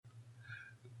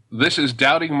This is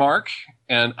Doubting Mark,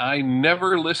 and I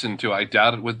never listen to I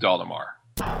Doubt It with Dollemar.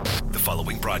 The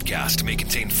following broadcast may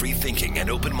contain free thinking and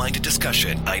open-minded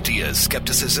discussion, ideas,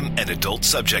 skepticism, and adult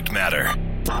subject matter.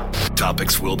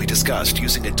 Topics will be discussed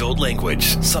using adult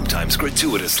language, sometimes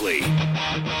gratuitously.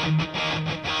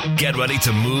 Get ready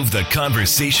to move the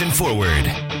conversation forward.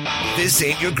 This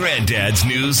ain't your granddad's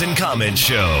news and comment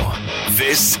show.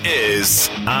 This is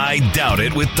I Doubt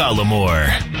It with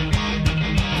Dollemocracy.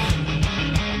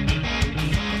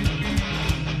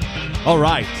 All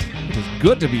right, it is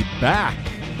good to be back.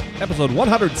 Episode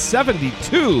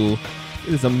 172.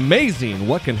 It is amazing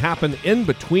what can happen in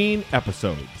between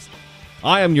episodes.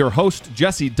 I am your host,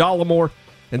 Jesse Dollemocracy,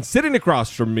 and sitting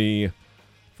across from me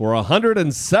for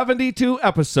 172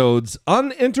 episodes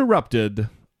uninterrupted,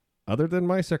 other than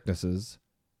my sicknesses,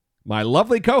 my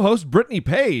lovely co-host, Brittany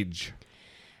Page.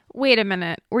 Wait a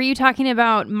minute. Were you talking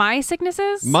about my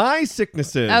sicknesses? My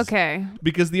sicknesses. Okay.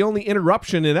 Because the only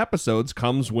interruption in episodes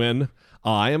comes when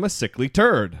I am a sickly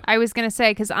turd. I was going to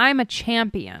say, because I'm a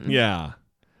champion. Yeah.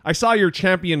 I saw your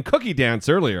champion cookie dance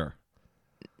earlier.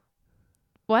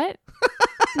 What?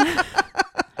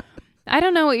 I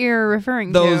don't know what you're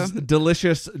referring Those to.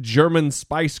 delicious German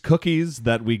spice cookies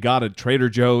that we got at Trader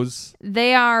Joe's.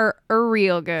 They are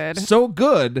real good. So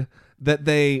good that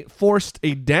they forced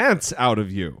a dance out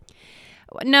of you.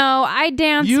 No, I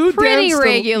dance pretty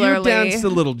regularly. You danced a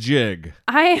little jig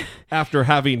after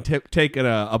having taken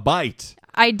a bite.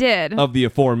 I did. Of the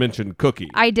aforementioned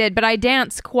cookie. I did, but I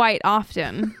dance quite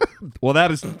often. Well,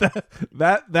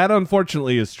 that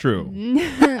unfortunately is true.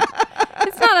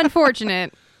 It's not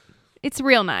unfortunate. It's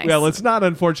real nice. Well, it's not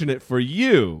unfortunate for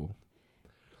you.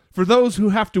 For those who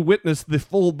have to witness the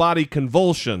full body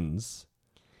convulsions.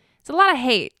 It's a lot of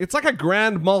hate. It's like a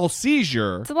grand mal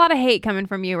seizure. It's a lot of hate coming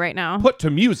from you right now. Put to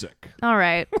music. All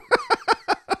right.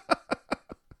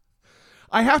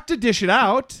 I have to dish it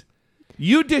out.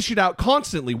 You dish it out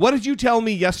constantly. What did you tell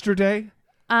me yesterday?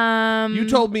 You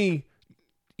told me,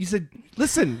 you said,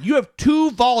 listen, you have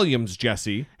 2 volumes,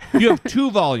 Jesse. You have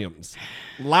 2 volumes.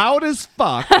 Loud as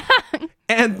fuck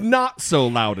and not so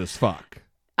loud as fuck.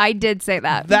 I did say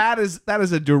that. That is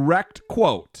a direct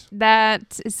quote.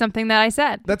 That is something that I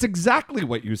said. That's exactly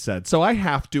what you said. So I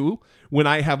have to, when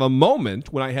I have a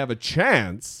moment, when I have a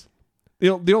chance,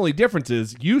 the only difference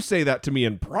is you say that to me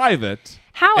in private.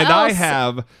 How and else? I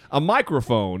have a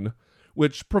microphone,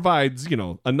 which provides,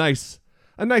 a nice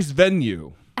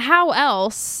venue. How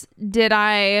else did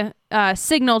I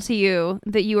signal to you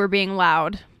that you were being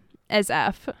loud as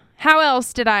F? How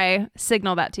else did I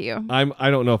signal that to you? I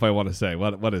don't know if I want to say.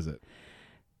 What is it?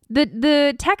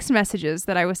 The text messages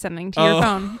that I was sending to your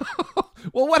phone.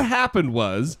 Well, what happened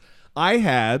was I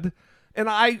had, and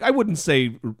I wouldn't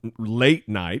say late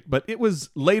night, but it was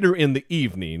later in the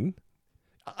evening.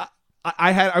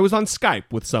 I was on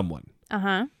Skype with someone.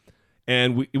 Uh-huh.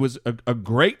 And it was a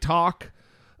great talk.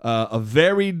 A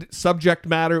varied subject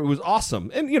matter. It was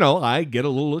awesome. And, I get a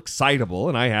little excitable,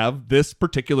 and I have this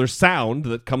particular sound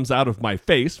that comes out of my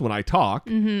face when I talk.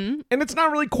 Mm-hmm. And it's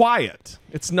not really quiet.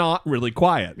 It's not really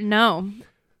quiet. No.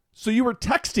 So you were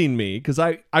texting me, because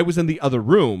I was in the other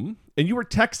room, and you were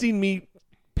texting me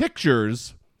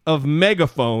pictures of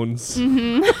megaphones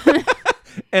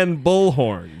and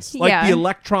bullhorns. Like the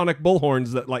electronic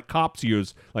bullhorns that, cops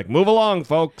use. Like, move along,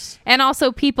 folks. And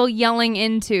also people yelling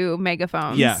into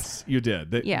megaphones. Yes, you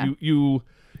did. Yeah.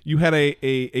 You had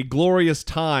a glorious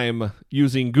time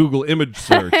using Google image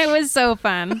search. It was so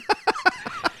fun.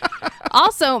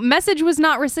 Also, message was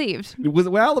not received.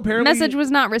 Apparently Message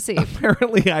was not received.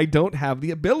 Apparently, I don't have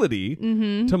the ability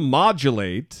to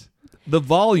modulate the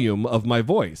volume of my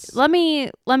voice. Let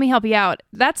me help you out.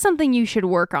 That's something you should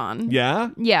work on. Yeah?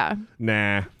 Yeah.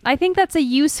 Nah. I think that's a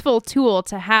useful tool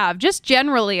to have. Just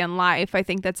generally in life, I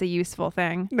think that's a useful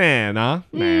thing. Nah.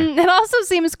 It also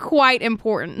seems quite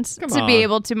important to be on.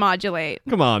 able to modulate.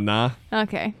 Come on, nah.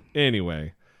 Okay.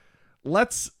 Anyway,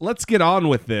 let's get on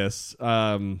with this.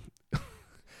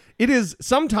 It is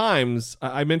sometimes,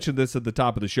 I mentioned this at the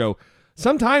top of the show,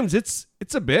 sometimes it's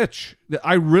a bitch.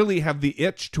 I really have the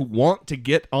itch to want to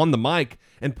get on the mic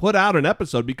and put out an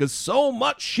episode because so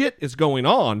much shit is going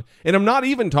on. And I'm not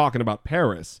even talking about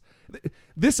Paris.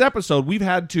 This episode, we've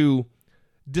had to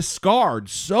discard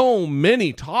so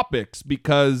many topics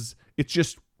because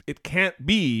it can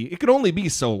only be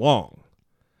so long.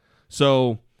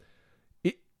 So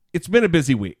it's been a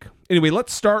busy week. Anyway,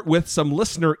 let's start with some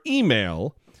listener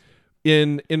email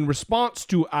in response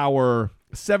to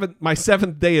my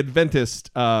Seventh-day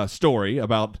Adventist story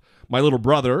about my little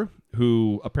brother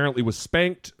who apparently was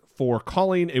spanked for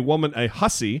calling a woman a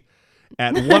hussy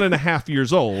at 1.5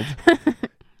 years old.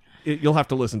 You'll have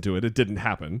to listen to it. It didn't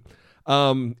happen.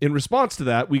 In response to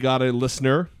that, we got a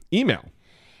listener email.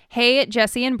 Hey,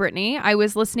 Jesse and Brittany. I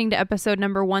was listening to episode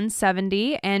number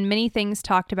 170, and many things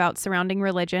talked about surrounding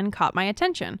religion caught my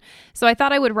attention. So I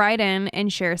thought I would write in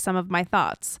and share some of my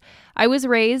thoughts. I was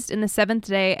raised in the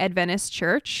Seventh-day Adventist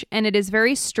Church, and it is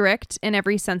very strict in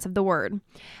every sense of the word.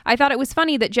 I thought it was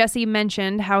funny that Jesse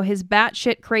mentioned how his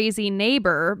batshit crazy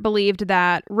neighbor believed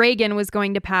that Reagan was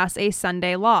going to pass a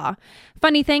Sunday law.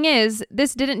 Funny thing is,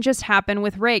 this didn't just happen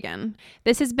with Reagan.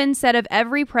 This has been said of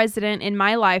every president in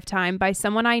my lifetime by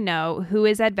someone I know who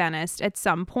is Adventist at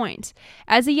some point.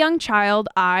 As a young child,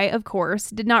 I, of course,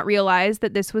 did not realize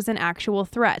that this was an actual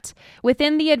threat.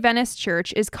 Within the Adventist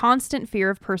Church is constant fear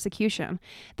of persecution.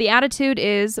 The attitude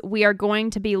is we are going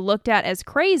to be looked at as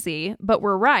crazy, but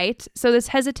we're right, so this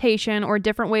hesitation or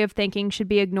different way of thinking should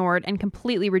be ignored and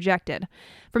completely rejected.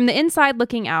 From the inside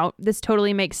looking out, this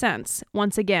totally makes sense,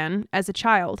 once again, as a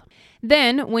child.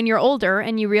 Then, when you're older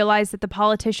and you realize that the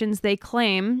politicians they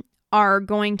claim are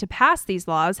going to pass these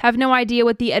laws have no idea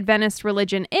what the Adventist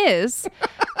religion is,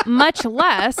 much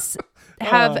less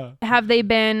have they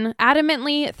been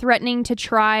adamantly threatening to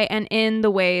try and end the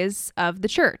ways of the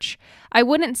church. I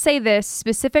wouldn't say this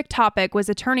specific topic was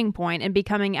a turning point in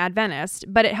becoming Adventist,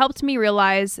 but it helped me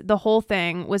realize the whole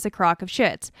thing was a crock of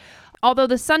shit. Although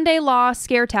the Sunday law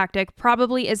scare tactic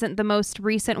probably isn't the most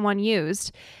recent one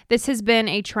used, this has been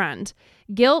a trend.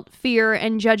 Guilt, fear,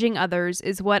 and judging others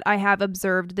is what I have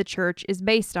observed the church is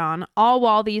based on, all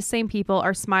while these same people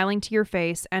are smiling to your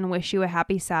face and wish you a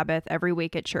happy Sabbath every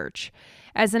week at church.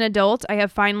 As an adult, I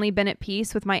have finally been at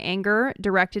peace with my anger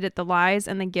directed at the lies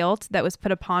and the guilt that was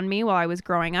put upon me while I was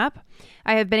growing up.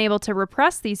 I have been able to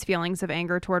repress these feelings of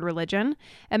anger toward religion.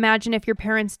 Imagine if your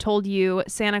parents told you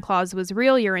Santa Claus was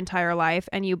real your entire life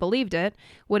and you believed it.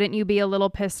 Wouldn't you be a little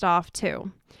pissed off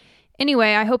too?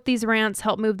 Anyway, I hope these rants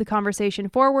help move the conversation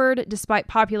forward. Despite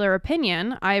popular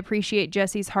opinion, I appreciate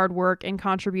Jesse's hard work and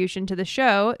contribution to the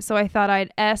show, so I thought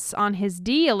I'd S on his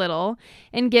D a little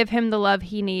and give him the love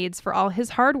he needs for all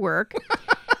his hard work.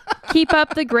 Keep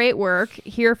up the great work.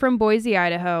 Here from Boise,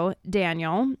 Idaho,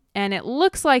 Daniel. And it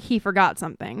looks like he forgot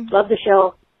something. Love the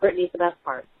show. Brittany's the best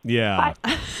part. Yeah.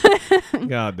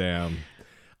 God damn.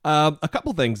 A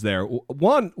couple things there.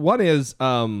 One is...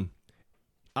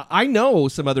 I know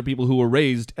some other people who were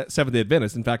raised at Seventh-day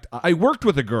Adventist. In fact, I worked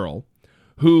with a girl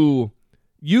who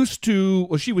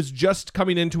she was just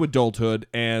coming into adulthood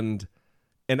and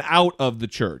out of the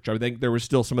church. I think there was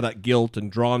still some of that guilt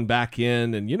and drawn back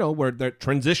in and, where that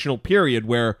transitional period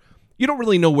where you don't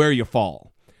really know where you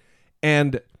fall.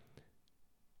 And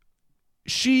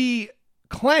she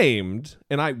claimed,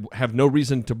 and I have no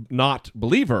reason to not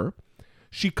believe her,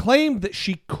 she claimed that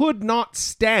she could not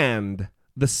stand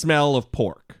the smell of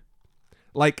pork,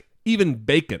 like even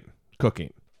bacon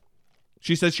cooking.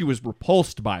 She says she was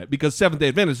repulsed by it because Seventh-day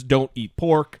Adventists don't eat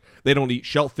pork. They don't eat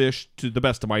shellfish, to the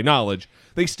best of my knowledge.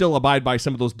 They still abide by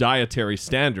some of those dietary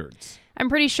standards. I'm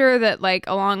pretty sure that,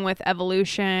 along with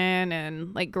evolution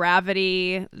and,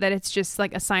 gravity, that it's just,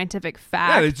 a scientific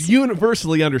fact. Yeah, it's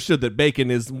universally understood that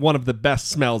bacon is one of the best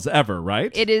smells ever,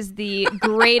 right? It is the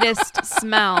greatest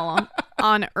smell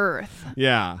on Earth.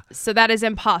 Yeah. So that is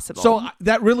impossible. So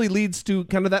that really leads to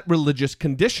kind of that religious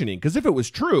conditioning, because if it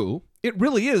was true, it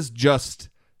really is just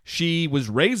she was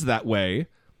raised that way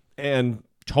and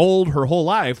told her whole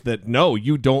life that, no,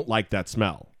 you don't like that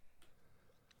smell.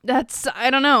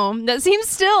 I don't know. That seems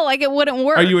still like it wouldn't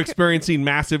work. Are you experiencing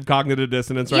massive cognitive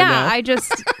dissonance right now? Yeah, I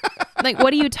just,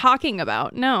 what are you talking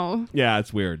about? No. Yeah,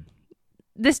 it's weird.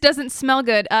 This doesn't smell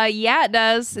good. Yeah, it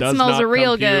does. It smells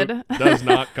real good. Does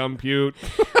not compute.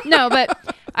 No, but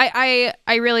I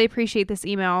really appreciate this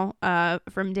email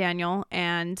from Daniel,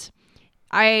 and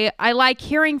I like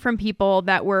hearing from people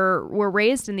that were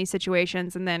raised in these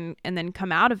situations and then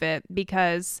come out of it,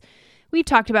 because we've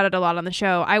talked about it a lot on the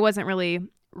show. I wasn't really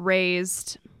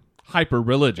raised hyper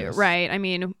religious, right? I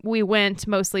mean, we went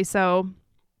mostly so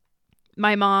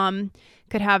my mom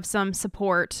could have some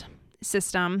support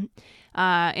system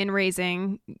in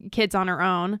raising kids on her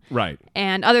own, right?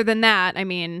 And other than that, I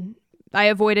mean, I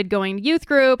avoided going to youth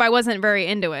group. I wasn't very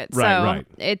into it. Right.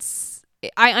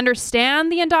 I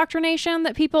understand the indoctrination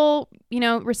that people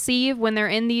receive when they're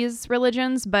in these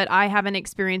religions, but I haven't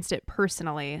experienced it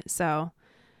personally. So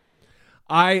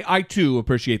I too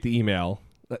appreciate the email.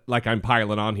 Like I'm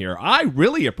piling on here. I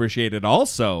really appreciate it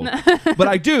also. But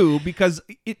I do, because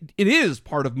it is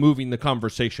part of moving the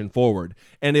conversation forward.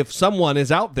 And if someone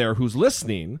is out there who's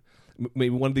listening, maybe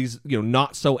one of these,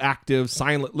 not so active,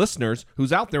 silent listeners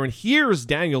who's out there and hears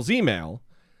Daniel's email,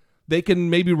 they can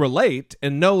maybe relate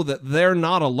and know that they're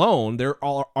not alone. There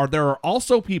are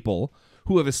also people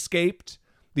who have escaped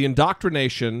the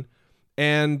indoctrination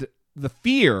and the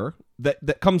fear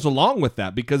that comes along with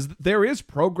that, because there is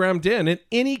programmed in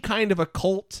any kind of a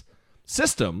cult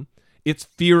system. It's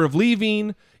fear of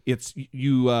leaving. It's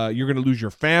you're going to lose your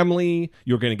family.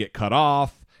 You're going to get cut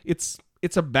off. It's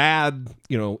a bad,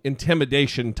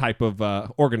 intimidation type of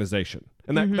organization.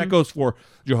 And that goes for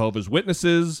Jehovah's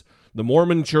Witnesses, the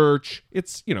Mormon Church.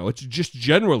 It's just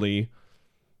generally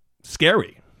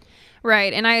scary.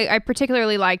 Right. And I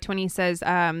particularly liked when he says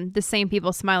the same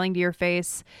people smiling to your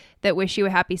face that wish you a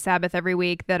happy Sabbath every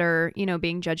week that are,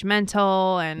 being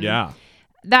judgmental. And yeah,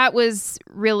 that was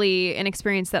really an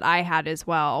experience that I had as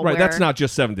well. Right. Where, that's not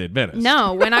just Seventh-day Adventist.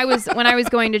 No. When I was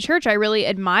going to church, I really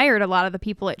admired a lot of the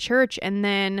people at church. And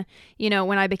then,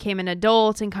 when I became an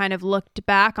adult and kind of looked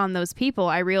back on those people,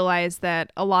 I realized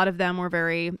that a lot of them were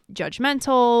very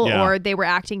judgmental or they were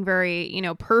acting very,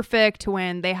 perfect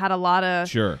when they had a lot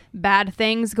of bad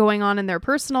things going on in their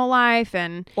personal life.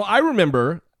 And well, I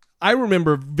remember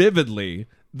vividly,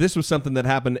 this was something that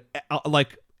happened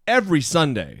like every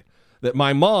Sunday, that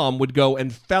my mom would go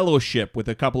and fellowship with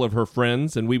a couple of her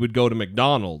friends, and we would go to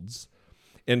McDonald's,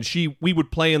 and we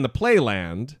would play in the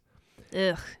playland.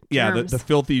 Ugh, yeah, germs. the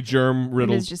filthy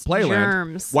germ-riddled playland.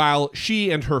 Germs. While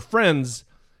she and her friends,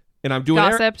 and I'm doing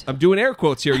air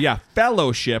quotes here,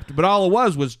 fellowshipped, but all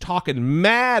it was talking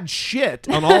mad shit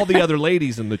on all the other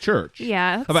ladies in the church.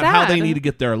 Yeah, about how they need to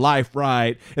get their life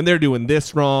right, and they're doing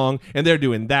this wrong, and they're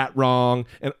doing that wrong,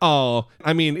 and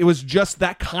it was just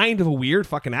that kind of a weird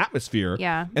fucking atmosphere.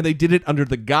 Yeah. And they did it under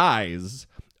the guise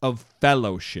of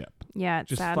fellowship. Yeah, it's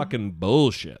just sad. fucking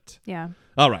bullshit. Yeah.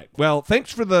 All right. Well,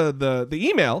 thanks for the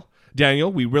email,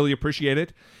 Daniel. We really appreciate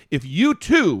it. If you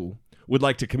too would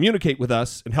like to communicate with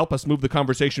us and help us move the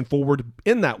conversation forward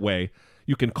in that way,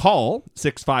 you can call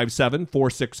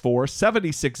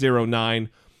 657-464-7609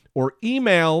 or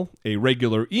email a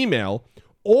regular email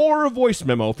or a voice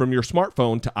memo from your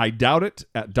smartphone to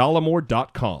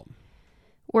idoubt@dollemore.com.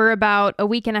 We're about a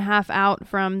week and a half out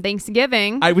from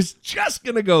Thanksgiving. I was just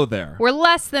going to go there. We're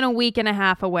less than a week and a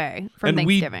half away from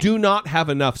Thanksgiving. And we do not have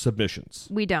enough submissions.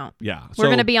 We don't. Yeah. We're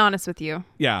going to be honest with you.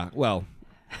 Yeah, well,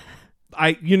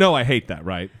 I hate that,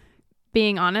 right?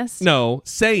 Being honest? No,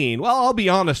 saying, well, I'll be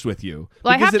honest with you.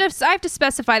 Well, I have to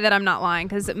specify that I'm not lying,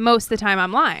 because most of the time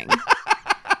I'm lying.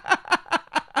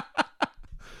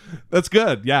 That's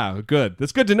good. Yeah, good.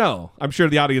 That's good to know. I'm sure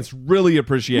the audience really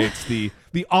appreciates the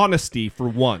honesty for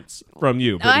once from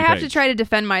you. I have to try to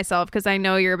defend myself, because I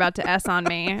know you're about to S on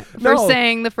me for No.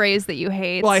 saying the phrase that you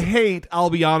hate. Well, I hate, I'll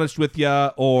be honest with you,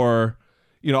 or,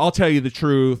 I'll tell you the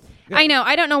truth. I know.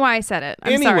 I don't know why I said it.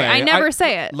 I'm sorry. I never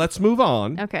say it. Let's move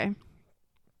on. Okay.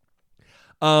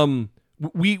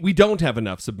 We don't have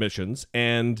enough submissions,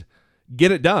 and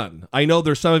get it done. I know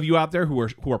there's some of you out there who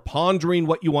are pondering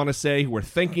what you want to say, who are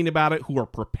thinking about it, who are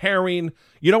preparing.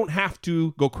 You don't have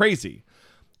to go crazy.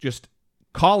 Just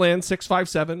call in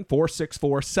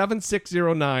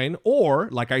 657-464-7609, or,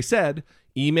 like I said,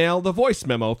 email the voice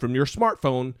memo from your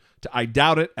smartphone to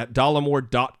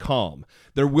idoubt@dollemore.com.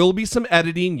 There will be some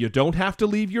editing. You don't have to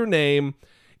leave your name.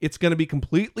 It's going to be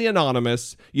completely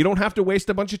anonymous. You don't have to waste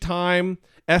a bunch of time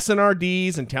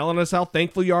SNRDs and telling us how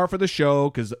thankful you are for the show,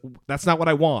 because that's not what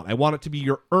I want. I want it to be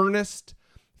your earnest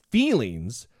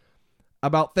feelings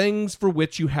about things for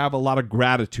which you have a lot of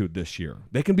gratitude this year.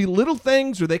 They can be little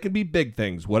things or they can be big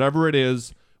things. Whatever it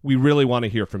is, we really want to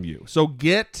hear from you. So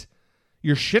get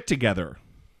your shit together.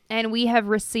 And we have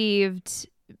received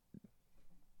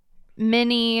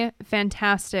many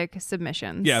fantastic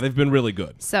submissions. Yeah, they've been really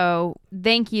good. So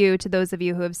thank you to those of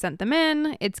you who have sent them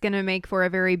in. It's going to make for a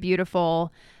very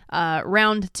beautiful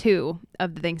round 2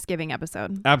 of the Thanksgiving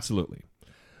episode. Absolutely.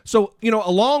 So,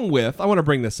 along with, I want to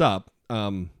bring this up.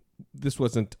 This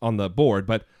wasn't on the board,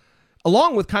 but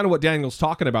along with kind of what Daniel's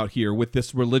talking about here with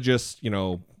this religious,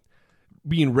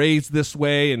 being raised this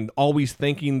way and always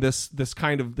thinking this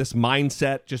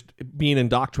mindset, just being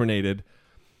indoctrinated.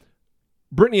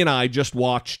 Brittany and I just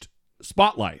watched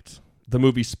Spotlight, the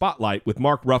movie Spotlight, with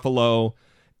Mark Ruffalo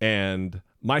and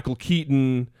Michael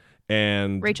Keaton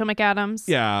and Rachel McAdams.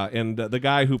 Yeah, and the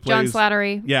guy who John plays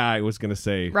Slattery. Yeah, I was going to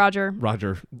say Roger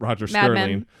Sterling.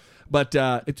 Men. But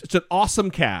it's an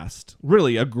awesome cast,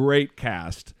 really a great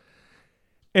cast.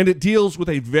 And it deals with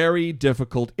a very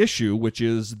difficult issue, which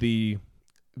is the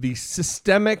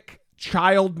systemic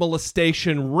child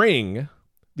molestation ring,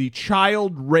 the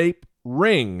child rape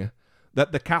ring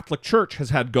that the Catholic Church has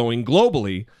had going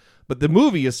globally. But the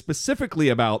movie is specifically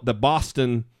about the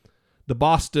Boston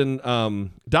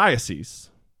diocese.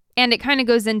 And it kind of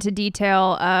goes into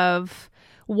detail of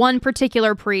one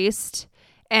particular priest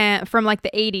and from like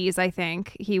the 80s, I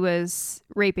think he was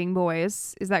raping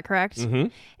boys. Is that correct? Mm-hmm.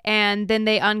 And then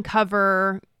they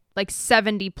uncover like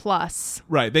 70 plus.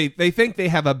 Right. They think they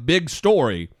have a big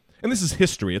story, and this is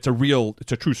history. It's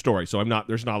a true story. So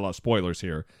there's not a lot of spoilers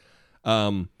here.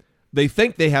 They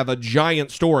think they have a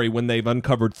giant story when they've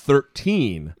uncovered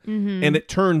 13, and it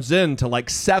turns into like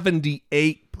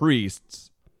 78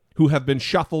 priests who have been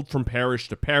shuffled from parish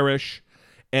to parish,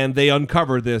 and they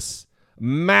uncover this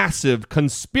massive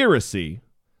conspiracy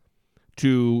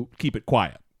to keep it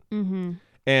quiet. Mm-hmm.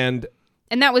 And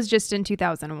that was just in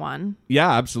 2001.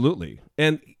 Yeah, absolutely.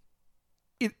 And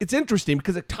it's interesting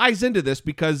because it ties into this,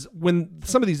 because when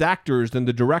some of these actors and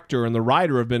the director and the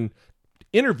writer have been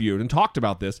interviewed and talked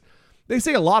about this, they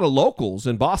say a lot of locals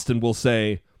in Boston will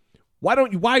say, why do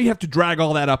you have to drag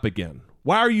all that up again?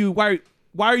 Why are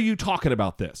you talking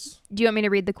about this? Do you want me to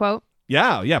read the quote?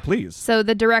 Yeah, please. So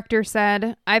the director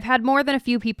said, I've had more than a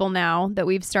few people now that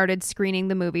we've started screening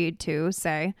the movie to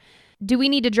say, do we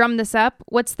need to drum this up?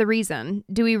 What's the reason?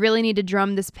 Do we really need to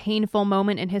drum this painful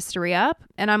moment in history up?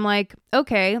 And I'm like,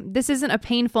 okay, this isn't a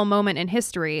painful moment in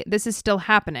history. This is still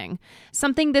happening.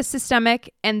 Something this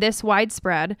systemic and this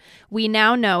widespread, we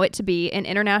now know it to be an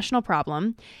international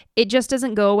problem. It just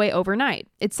doesn't go away overnight.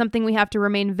 It's something we have to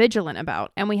remain vigilant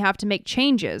about, and we have to make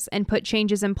changes and put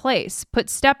changes in place, put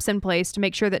steps in place to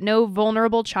make sure that no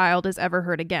vulnerable child is ever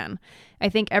hurt again. I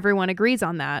think everyone agrees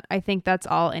on that. I think that's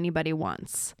all anybody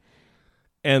wants.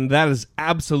 And that is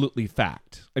absolutely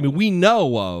fact. I mean, we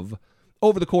know of,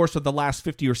 over the course of the last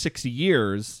 50 or 60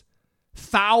 years,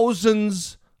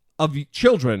 thousands of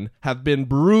children have been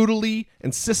brutally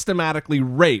and systematically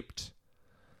raped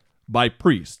by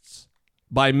priests,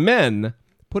 by men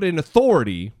put in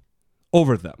authority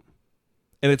over them.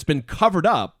 And it's been covered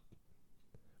up,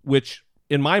 which,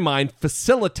 in my mind,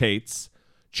 facilitates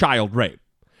child rape.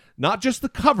 Not just the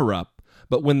cover-up,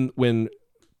 but when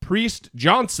Priest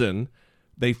Johnson,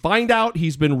 they find out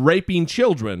he's been raping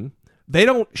children, they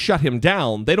don't shut him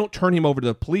down. They don't turn him over to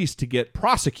the police to get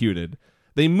prosecuted.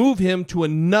 They move him to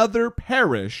another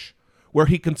parish where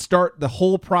he can start the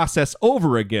whole process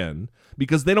over again,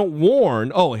 because they don't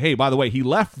warn, oh, hey, by the way, he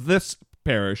left this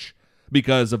parish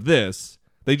because of this.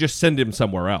 They just send him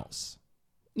somewhere else.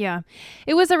 Yeah.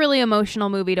 It was a really emotional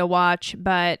movie to watch,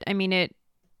 but I mean,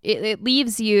 it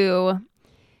leaves you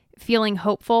feeling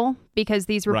hopeful because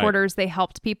these reporters, they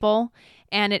helped people.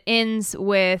 And it ends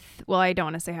with, well, I don't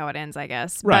want to say how it ends, I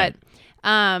guess. Right.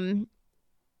 But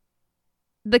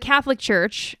the Catholic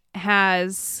Church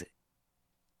has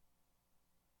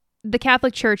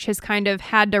kind of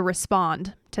had to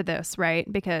respond to this,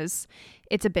 right? Because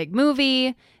it's a big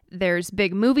movie. There's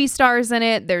big movie stars in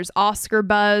it. There's Oscar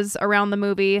buzz around the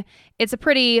movie. It's a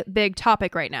pretty big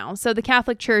topic right now. So the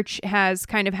Catholic Church has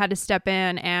kind of had to step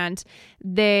in, and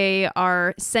they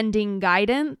are sending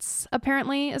guidance,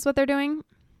 apparently, is what they're doing.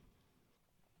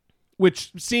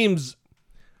 Which seems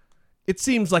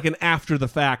like an after the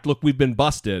fact, look, we've been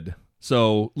busted,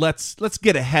 so let's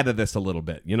get ahead of this a little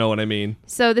bit. You know what I mean?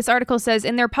 So this article says,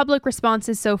 in their public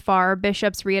responses so far,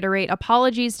 bishops reiterate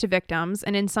apologies to victims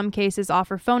and in some cases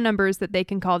offer phone numbers that they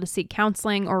can call to seek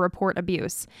counseling or report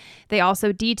abuse. They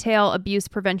also detail abuse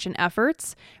prevention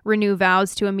efforts, renew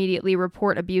vows to immediately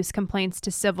report abuse complaints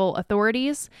to civil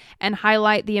authorities, and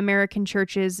highlight the American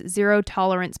Church's zero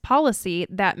tolerance policy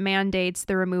that mandates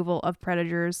the removal of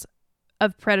predators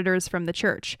from the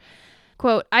church.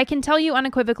 Quote, I can tell you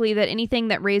unequivocally that anything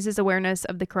that raises awareness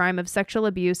of the crime of sexual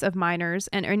abuse of minors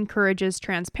and encourages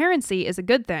transparency is a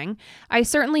good thing. I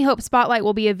certainly hope Spotlight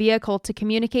will be a vehicle to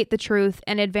communicate the truth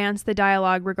and advance the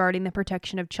dialogue regarding the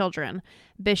protection of children.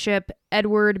 Bishop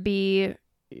Edward B.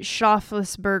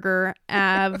 Schaffelsberger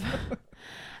of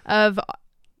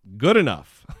Good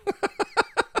enough.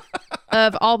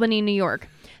 of Albany, New York.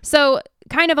 So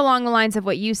kind of along the lines of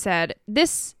what you said,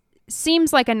 this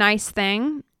seems like a nice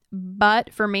thing,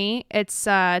 but for me, it's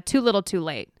too little too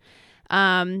late.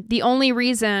 The only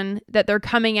reason that they're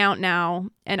coming out now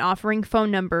and offering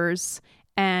phone numbers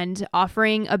and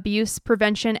offering abuse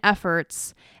prevention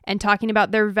efforts and talking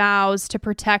about their vows to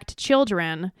protect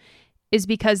children is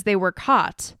because they were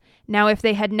caught. Now, if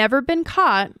they had never been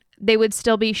caught, they would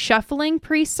still be shuffling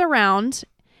priests around.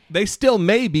 They still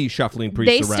may be shuffling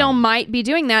priests around. They still might be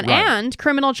doing that. Right. And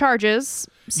criminal charges,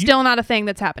 still not a thing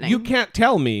that's happening. You can't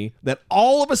tell me that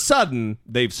all of a sudden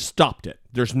they've stopped it.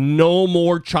 There's no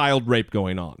more child rape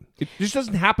going on. It just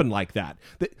doesn't happen like that.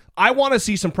 I want to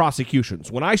see some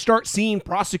prosecutions. When I start seeing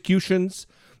prosecutions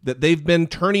that they've been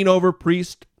turning over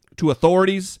priests to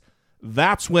authorities,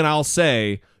 that's when I'll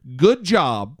say, good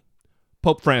job,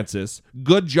 Pope Francis.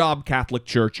 Good job, Catholic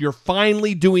Church. You're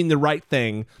finally doing the right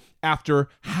thing. after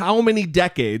how many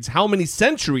decades, how many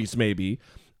centuries maybe,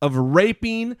 of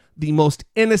raping the most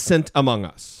innocent among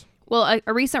us. Well,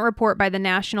 a recent report by the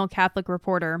National Catholic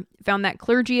Reporter found that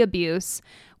clergy abuse,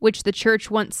 which the church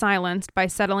once silenced by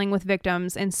settling with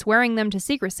victims and swearing them to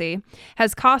secrecy,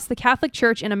 has cost the Catholic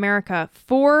Church in America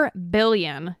 $4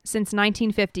 billion since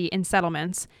 1950 in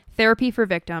settlements, therapy for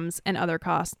victims, and other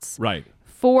costs. Right.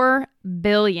 $4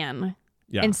 billion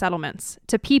in settlements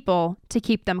to people to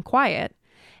keep them quiet.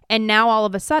 And now all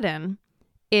of a sudden,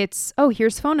 it's, oh,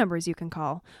 here's phone numbers you can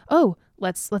call. Oh,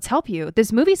 let's help you.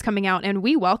 This movie's coming out and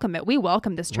we welcome it. We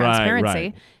welcome this transparency.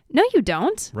 Right. No, you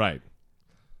don't. Right.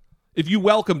 If you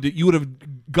welcomed it, you would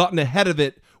have gotten ahead of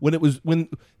it when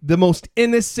the most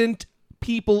innocent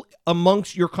people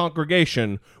amongst your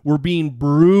congregation were being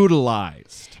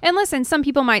brutalized. And listen, some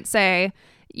people might say,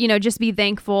 just be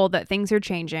thankful that things are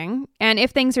changing. And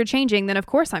if things are changing, then of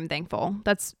course I'm thankful.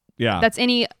 That's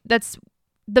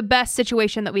the best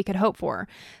situation that we could hope for.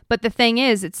 But the thing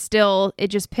is, it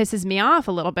just pisses me off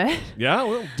a little bit. Yeah,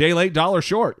 well, day late, dollar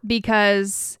short.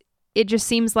 Because it just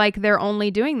seems like they're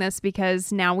only doing this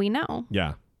because now we know.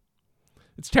 Yeah.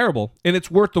 It's terrible, and it's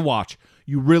worth the watch.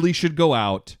 You really should go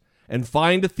out and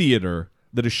find a theater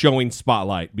that is showing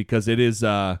Spotlight, because it's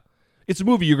a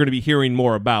movie you're going to be hearing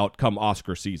more about come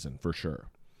Oscar season, for sure.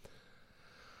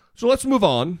 So let's move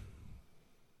on.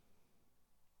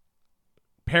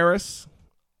 Paris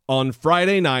on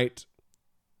Friday night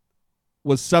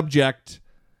was subject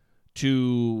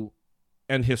to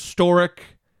an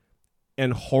historic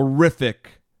and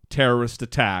horrific terrorist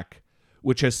attack,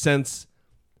 which has since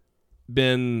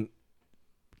been,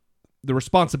 the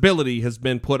responsibility has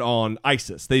been put on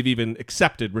ISIS. They've even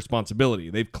accepted responsibility.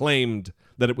 They've claimed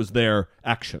that it was their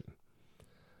action.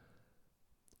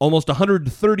 Almost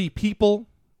 130 people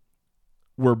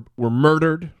were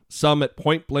murdered, some at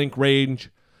point-blank range,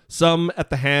 some at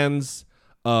the hands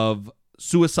of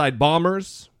suicide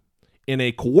bombers, in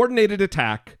a coordinated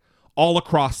attack all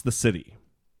across the city.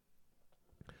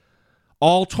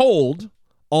 All told,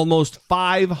 almost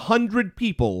 500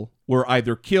 people were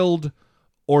either killed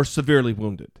or severely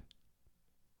wounded.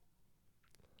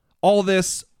 All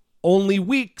this only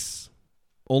weeks,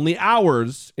 only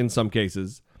hours in some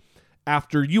cases,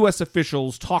 after U.S.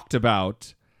 officials talked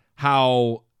about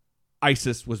how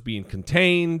ISIS was being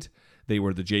contained, they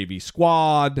were the JV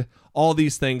squad, all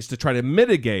these things to try to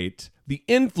mitigate the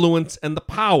influence and the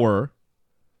power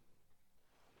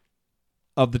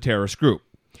of the terrorist group.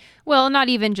 Well, not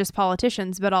even just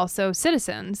politicians, but also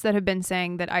citizens that have been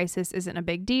saying that ISIS isn't a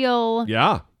big deal.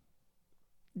 Yeah.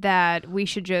 That we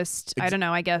should just,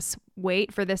 I guess,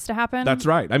 wait for this to happen. That's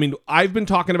right. I mean, I've been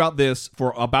talking about this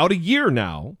for about a year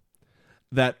now,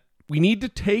 that we need to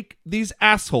take these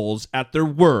assholes at their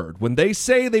word. When they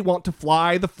say they want to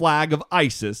fly the flag of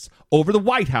ISIS over the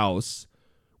White House,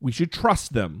 we should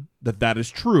trust them that is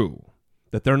true,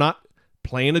 that they're not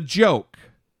playing a joke.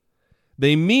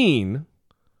 They mean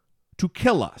to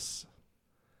kill us.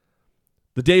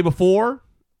 The day before,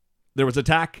 there was an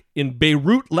attack in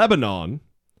Beirut, Lebanon,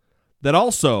 that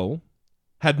also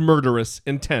had murderous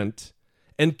intent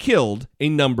and killed a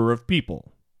number of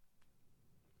people.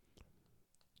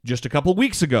 Just a couple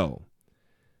weeks ago,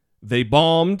 they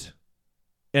bombed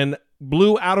and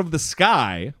blew out of the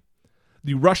sky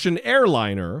the Russian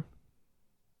airliner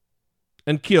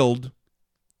and killed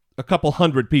a couple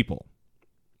hundred people.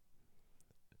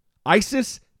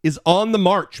 ISIS is on the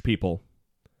march, people.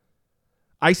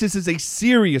 ISIS is a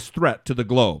serious threat to the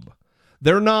globe.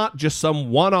 They're not just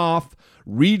some one-off,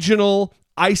 regional,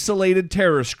 isolated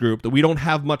terrorist group that we don't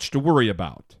have much to worry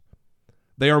about.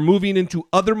 They are moving into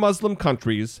other Muslim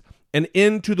countries and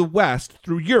into the West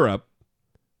through Europe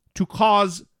to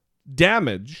cause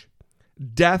damage,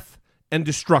 death, and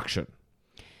destruction.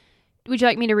 Would you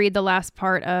like me to read the last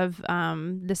part of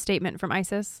the statement from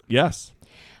ISIS? Yes.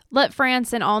 Let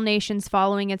France and all nations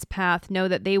following its path know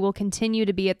that they will continue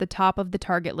to be at the top of the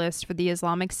target list for the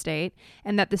Islamic State,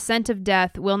 and that the scent of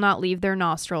death will not leave their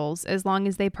nostrils as long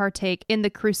as they partake in the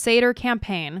Crusader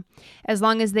campaign, as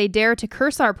long as they dare to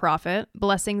curse our prophet,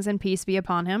 blessings and peace be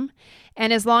upon him,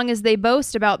 and as long as they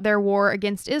boast about their war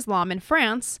against Islam in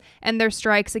France and their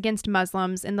strikes against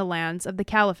Muslims in the lands of the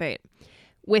Caliphate,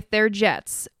 with their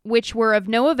jets, which were of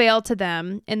no avail to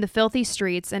them in the filthy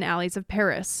streets and alleys of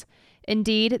Paris.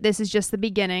 Indeed, this is just the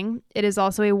beginning. It is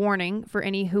also a warning for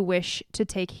any who wish to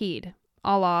take heed.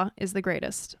 Allah is the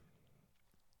greatest.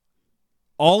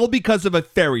 All because of a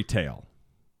fairy tale,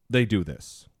 they do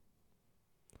this.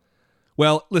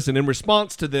 Well, listen, in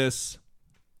response to this,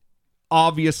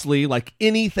 obviously, like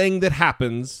anything that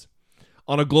happens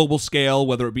on a global scale,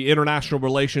 whether it be international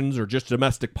relations or just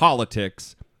domestic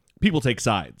politics, people take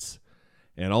sides.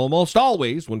 And almost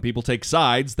always, when people take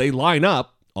sides, they line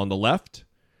up on the left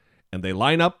and they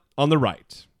line up on the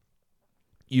right.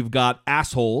 You've got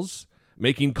assholes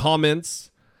making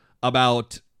comments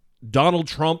about Donald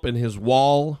Trump and his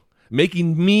wall,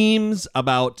 making memes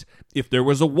about if there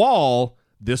was a wall,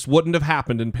 this wouldn't have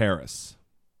happened in Paris.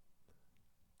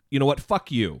 You know what?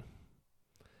 Fuck you.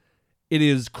 It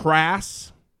is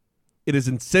crass, it is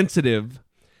insensitive,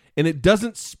 and it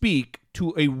doesn't speak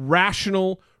to a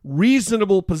rational,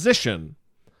 reasonable position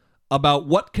about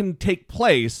what can take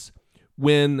place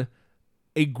when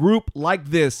a group like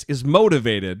this is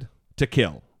motivated to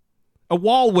kill. A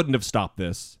wall wouldn't have stopped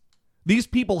this. These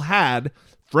people had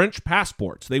French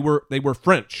passports. They were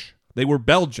French. They were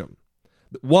Belgium.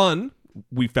 One,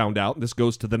 we found out, this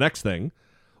goes to the next thing,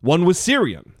 one was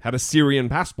Syrian, had a Syrian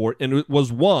passport, and it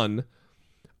was one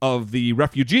of the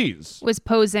refugees. Was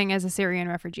posing as a Syrian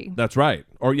refugee. That's right.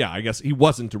 Or yeah, I guess he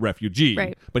wasn't a refugee,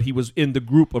 right, but he was in the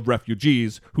group of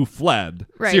refugees who fled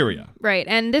Syria. Right.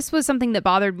 And this was something that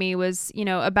bothered me was,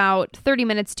 about 30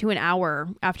 minutes to an hour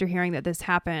after hearing that this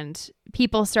happened,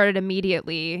 people started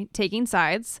immediately taking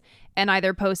sides and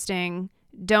either posting,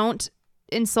 don't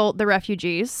insult the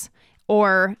refugees,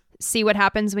 or see what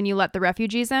happens when you let the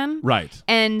refugees in. Right.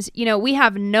 And, we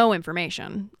have no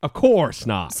information. Of course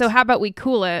not. So how about we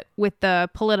cool it with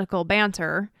the political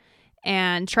banter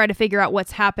and try to figure out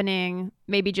what's happening,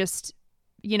 maybe just,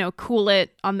 cool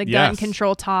it on the gun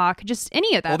control talk, just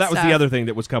any of that stuff. Well, that was the other thing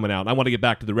that was coming out. I want to get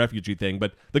back to the refugee thing,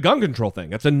 but the gun control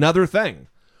thing, that's another thing.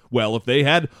 Well, if they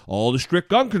had all the strict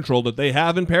gun control that they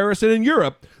have in Paris and in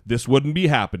Europe, this wouldn't be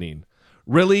happening.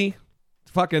 Really?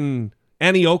 Fucking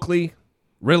Annie Oakley?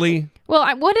 Really?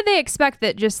 Well, what do they expect,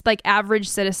 that just like average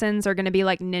citizens are going to be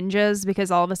like ninjas because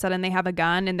all of a sudden they have a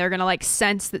gun and they're going to like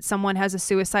sense that someone has a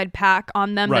suicide pack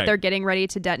on them that they're getting ready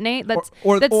to detonate?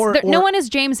 No one is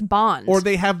James Bond. Or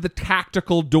they have the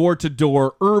tactical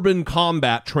door-to-door urban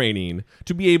combat training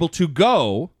to be able to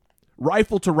go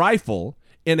rifle to rifle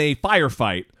in a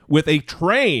firefight with a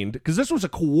trained, because this was a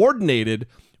coordinated,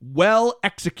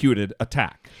 well-executed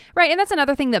attack. Right, and that's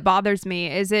another thing that bothers me,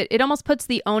 is it almost puts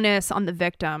the onus on the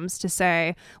victims to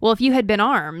say, well, if you had been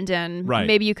armed and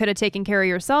maybe you could have taken care of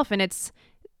yourself, and that's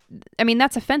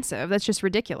offensive. That's just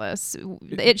ridiculous.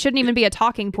 It shouldn't even be a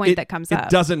talking point that comes up. It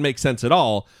doesn't make sense at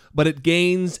all, but it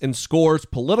gains and scores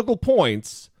political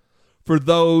points for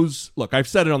those, look, I've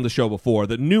said it on the show before,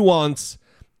 that nuance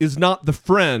is not the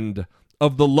friend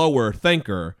of the lower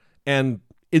thinker, and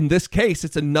in this case,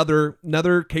 it's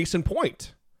another case in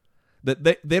point that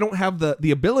they don't have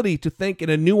the ability to think in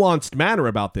a nuanced manner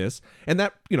about this. And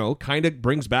that, kind of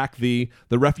brings back the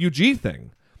refugee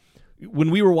thing. When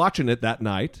we were watching it that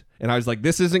night, and I was like,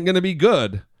 this isn't going to be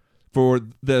good for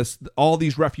all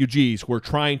these refugees who are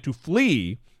trying to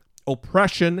flee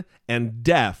oppression and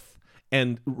death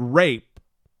and rape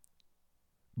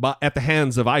at the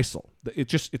hands of ISIL.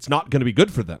 It's not going to be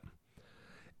good for them.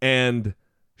 And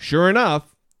sure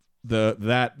enough,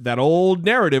 that old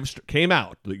narrative came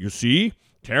out. You see,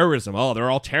 terrorism. Oh, they're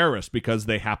all terrorists because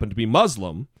they happen to be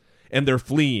Muslim and they're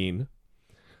fleeing.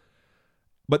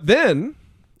 But then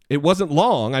it wasn't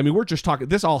long. I mean, we're just talking.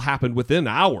 This all happened within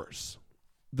hours.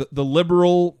 The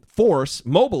liberal force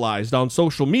mobilized on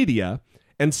social media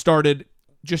and started,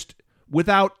 just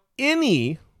without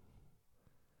any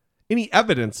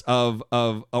evidence of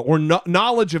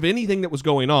knowledge of anything that was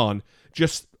going on,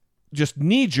 just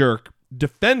knee-jerk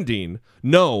defending,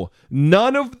 no,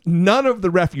 none of the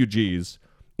refugees.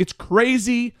 It's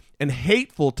crazy and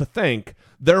hateful to think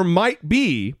there might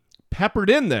be peppered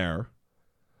in there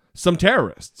some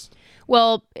terrorists.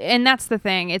 Well, and that's the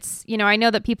thing. It's, I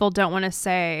know that people don't want to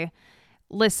say,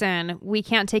 listen, we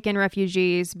can't take in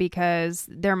refugees because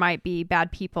there might be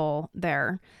bad people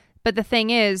there. But the thing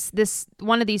is,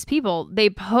 one of these people, they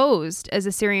posed as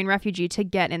a Syrian refugee to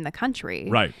get in the country.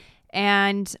 Right.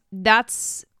 And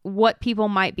that's what people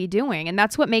might be doing. And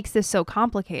that's what makes this so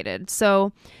complicated.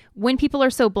 So when people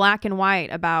are so black and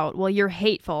white about, well, you're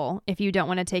hateful if you don't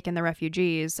want to take in the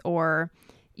refugees, or,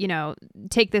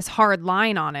 take this hard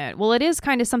line on it. Well, it is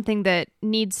kind of something that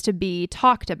needs to be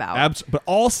talked about. But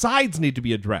all sides need to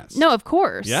be addressed. No, of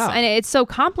course. Yeah. And it's so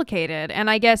complicated. And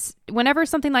I guess whenever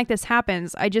something like this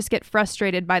happens, I just get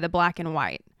frustrated by the black and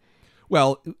white.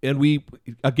 Well, and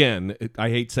I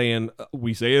hate saying,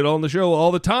 we say it on the show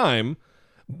all the time,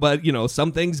 but,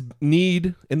 some things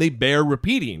need and they bear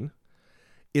repeating.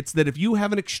 It's that if you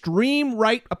have an extreme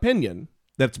right opinion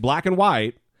that's black and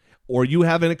white, or you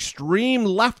have an extreme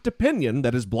left opinion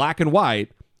that is black and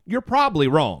white, you're probably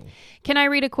wrong. Can I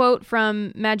read a quote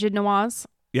from Majid Nawaz?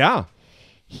 Yeah.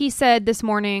 He said this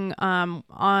morning on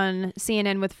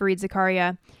CNN with Fareed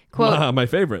Zakaria, Quote, my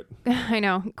favorite. I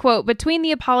know. Quote, between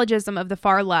the apologism of the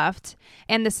far left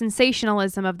and the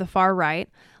sensationalism of the far right,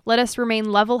 let us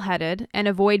remain level-headed and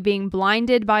avoid being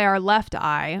blinded by our left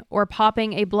eye or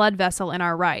popping a blood vessel in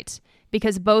our right,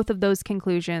 because both of those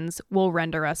conclusions will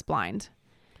render us blind.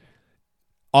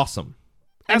 Awesome.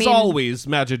 As always,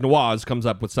 Majid Nawaz comes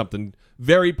up with something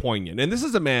very poignant. And this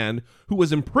is a man who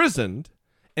was imprisoned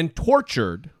and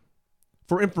tortured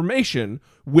for information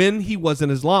when he was an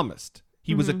Islamist.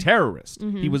 He was a terrorist.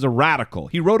 He was a radical.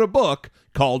 He wrote a book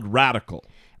called Radical.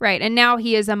 Right. And now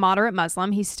he is a moderate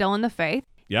Muslim. He's still in the faith.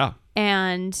 Yeah.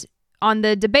 And on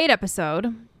the debate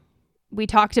episode, we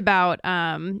talked about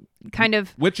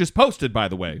Which is posted, by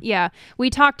the way. Yeah. We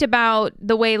talked about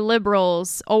the way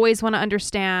liberals always want to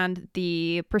understand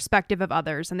the perspective of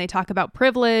others. And they talk about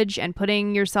privilege and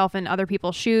putting yourself in other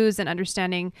people's shoes and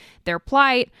understanding their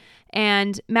plight.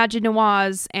 And Majid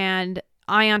Nawaz and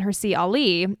Ayaan Hirsi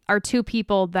Ali are two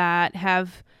people that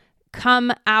have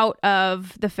come out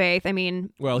of the faith. I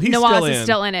mean, well, he's Nawaz is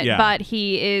still in it, yeah. but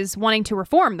he is wanting to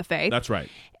reform the faith. That's right.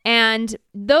 And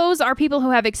those are people who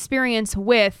have experience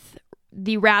with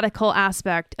the radical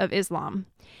aspect of Islam.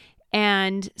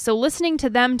 And so listening to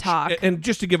them talk. And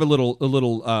just to give a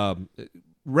little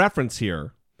reference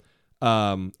here,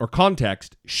 or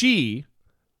context, she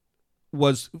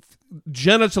was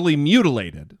genitally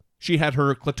mutilated. She had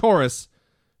her clitoris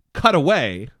cut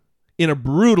away in a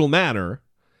brutal manner.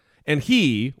 And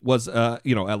he was,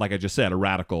 like I just said, a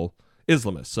radical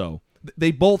Islamist. So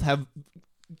they both have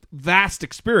vast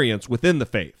experience within the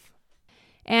faith.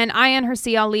 And Ayaan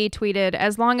Hirsi Ali tweeted,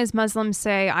 as long as Muslims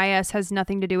say IS has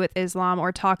nothing to do with Islam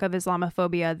or talk of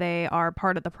Islamophobia, they are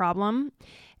part of the problem.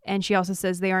 And she also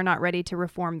says they are not ready to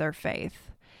reform their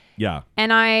faith. Yeah.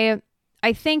 And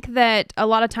I think that a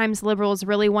lot of times liberals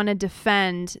really want to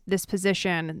defend this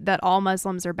position that all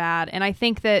Muslims are bad. And I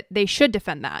think that they should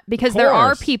defend that because there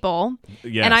are people,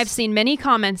 yes. and I've seen many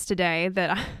comments today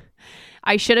that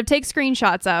I should have taken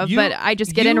screenshots of, but I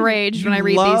just get enraged when I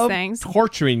read these things.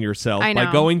 Torturing yourself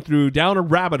by going down a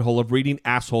rabbit hole of reading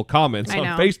asshole comments on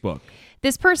Facebook.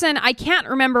 This person, I can't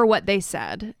remember what they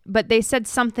said, but they said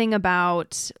something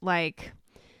about like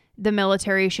the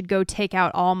military should go take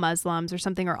out all Muslims or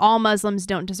something, or all Muslims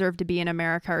don't deserve to be in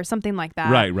America or something like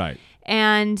that. Right.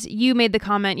 And you made the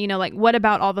comment, like, what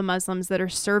about all the Muslims that are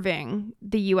serving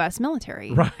the U.S.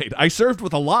 military? Right. I served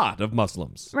with a lot of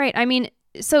Muslims. Right. I mean,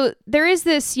 so there is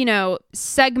this,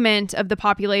 segment of the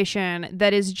population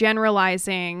that is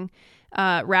generalizing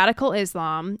radical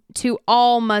Islam to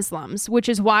all Muslims, which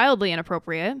is wildly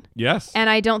inappropriate. Yes. And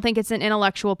I don't think it's an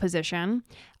intellectual position.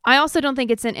 I also don't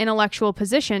think it's an intellectual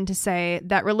position to say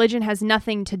that religion has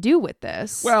nothing to do with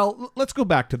this. Well, let's go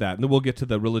back to that, and then we'll get to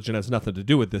the religion has nothing to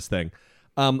do with this thing.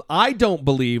 I don't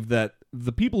believe that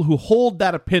the people who hold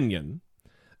that opinion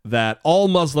that all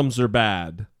Muslims are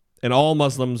bad and all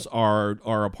Muslims are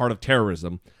a part of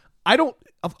terrorism,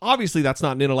 obviously that's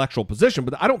not an intellectual position,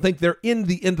 but I don't think they're in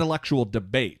the intellectual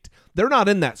debate. They're not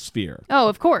in that sphere. Oh,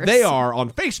 of course. They are on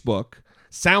Facebook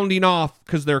sounding off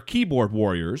because they're keyboard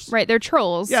warriors. Right, they're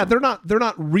trolls. Yeah, they're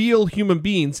not real human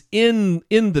beings in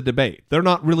the debate. They're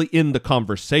not really in the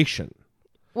conversation.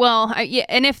 Well,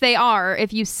 and if they are,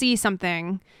 if you see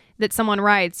something that someone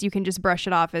writes, you can just brush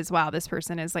it off as, wow, this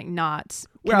person is like not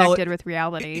connected with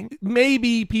reality.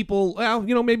 Maybe people,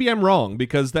 maybe I'm wrong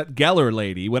because that Geller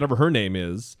lady, whatever her name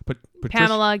is,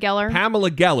 Pamela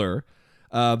Geller,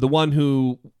 the one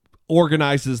who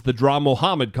organizes the Draw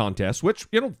Mohammed contest, which,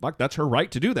 that's her right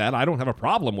to do that. I don't have a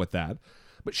problem with that.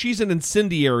 But she's an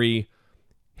incendiary,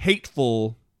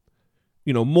 hateful,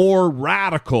 more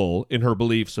radical in her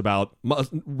beliefs about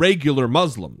regular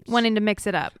Muslims. Wanting to mix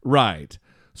it up. Right.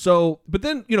 So, but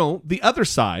then, the other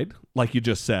side, like you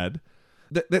just said,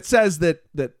 that says that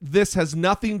this has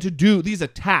nothing to do, these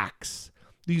attacks,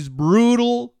 these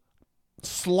brutal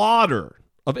slaughter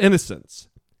of innocents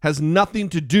has nothing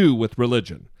to do with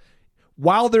religion.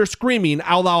 While they're screaming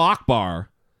Allahu Akbar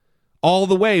all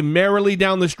the way merrily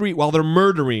down the street while they're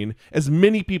murdering as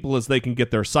many people as they can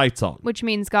get their sights on. Which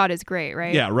means God is great,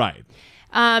 right? Yeah, right.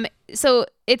 So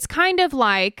it's kind of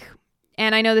like,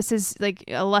 and I know this is like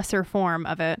a lesser form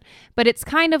of it, but it's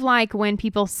kind of like when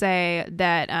people say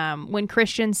that when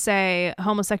Christians say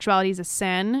homosexuality is a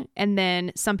sin, and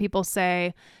then some people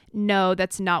say, no,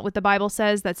 that's not what the Bible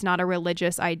says. That's not a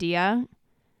religious idea.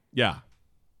 Yeah.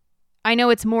 I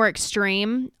know it's more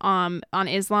extreme on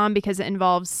Islam because it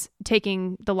involves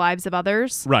taking the lives of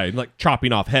others. Right, like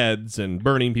chopping off heads and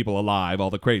burning people alive,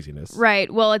 all the craziness.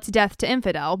 Right, well, it's death to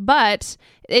infidel. But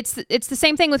it's the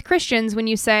same thing with Christians when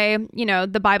you say,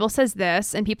 the Bible says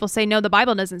this, and people say, no, the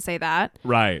Bible doesn't say that.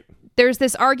 Right. there's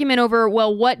this argument over,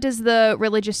 well, what does the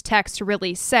religious text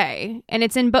really say? And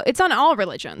it's on all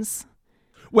religions.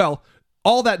 Well,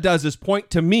 all that does is point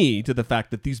to me to the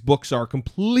fact that these books are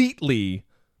completely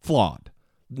flawed,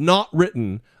 not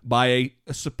written by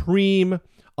a supreme,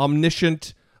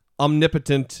 omniscient,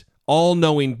 omnipotent,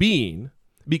 all-knowing being,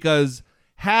 because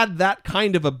had that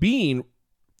kind of a being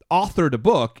authored a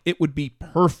book, it would be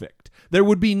perfect. There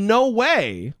would be no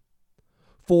way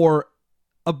for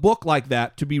a book like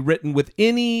that to be written with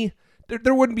any...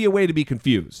 There wouldn't be a way to be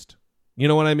confused. You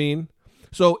know what I mean?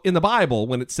 So in the Bible,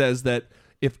 when it says that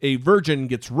if a virgin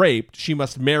gets raped, she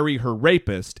must marry her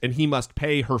rapist, and he must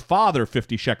pay her father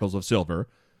 50 shekels of silver,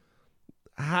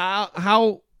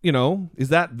 how is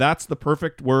that's the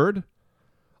perfect word?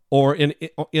 Or in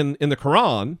the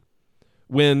Quran,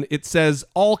 when it says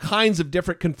all kinds of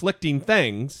different conflicting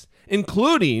things,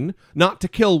 including not to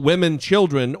kill women,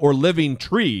 children, or living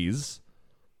trees,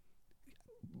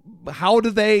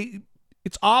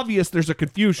 it's obvious there's a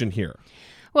confusion here.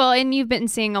 Well, and you've been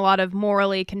seeing a lot of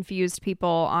morally confused people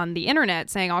on the internet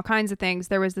saying all kinds of things.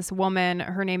 There was this woman,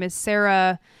 her name is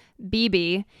Sarah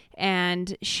Beebe,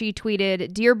 and she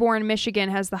tweeted, Dearborn, Michigan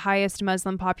has the highest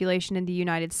Muslim population in the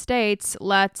United States.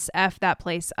 Let's F that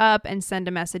place up and send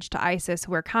a message to ISIS.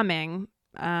 We're coming.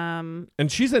 And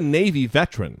she's a Navy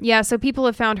veteran. Yeah, so people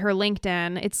have found her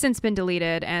LinkedIn. It's since been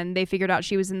deleted, and they figured out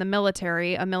she was in the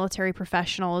military. A military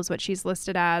professional is what she's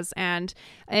listed as. And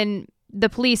the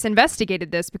police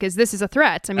investigated this because this is a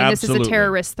threat. I mean, Absolutely. This is a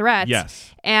terrorist threat.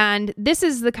 Yes. And this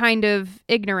is the kind of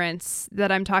ignorance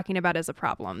that I'm talking about as a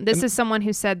problem. This is someone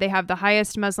who said they have the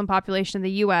highest Muslim population in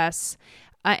the U.S.,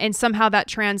 and somehow that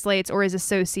translates or is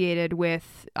associated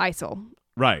with ISIL.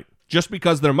 Right. Just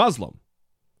because they're Muslim.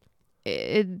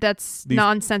 That's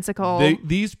nonsensical.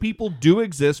 These people do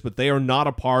exist, but they are not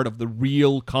a part of the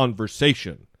real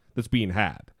conversation that's being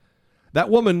had. That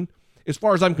woman, as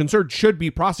far as I'm concerned, should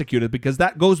be prosecuted because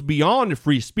that goes beyond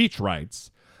free speech rights.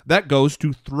 That goes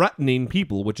to threatening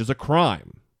people, which is a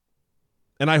crime.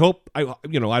 And I hope, I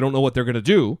don't know what they're going to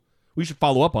do. We should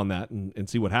follow up on that and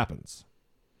see what happens.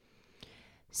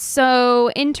 So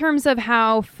in terms of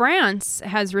how France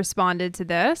has responded to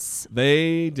this,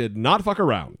 they did not fuck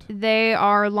around. They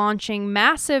are launching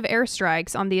massive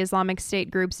airstrikes on the Islamic State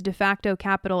group's de facto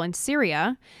capital in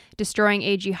Syria, destroying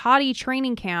a jihadi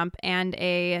training camp and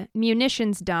a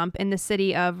munitions dump in the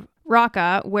city of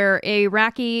Raqqa, where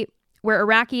Iraqi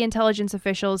intelligence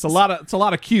officials... It's a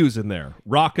lot of cues in there.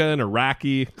 Raqqa and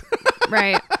Iraqi.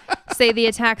 Right. Say the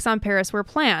attacks on Paris were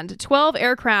planned. 12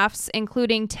 aircrafts,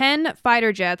 including 10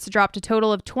 fighter jets, dropped a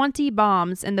total of 20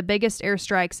 bombs in the biggest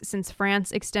airstrikes since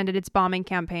France extended its bombing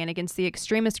campaign against the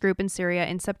extremist group in Syria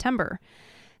in September.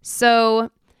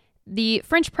 So the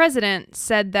French president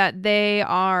said that they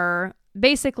are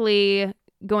basically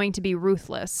going to be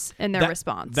ruthless in their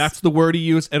response. That's the word he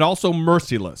used, and also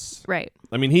merciless. Right.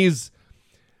 I mean,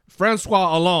 Francois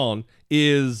Hollande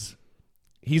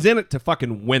he's in it to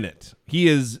fucking win it.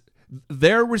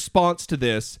 Their response to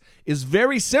this is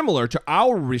very similar to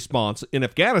our response in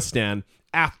Afghanistan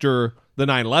after the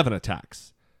 9/11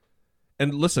 attacks.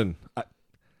 And listen,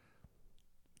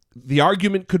 the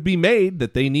argument could be made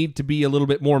that they need to be a little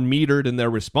bit more metered in their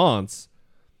response,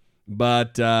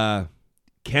 but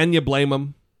can you blame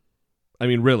them? I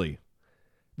mean, really.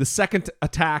 The second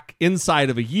attack inside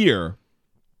of a year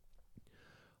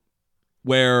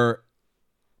where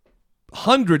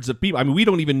hundreds of people, I mean, we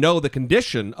don't even know the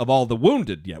condition of all the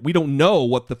wounded yet. We don't know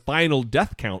what the final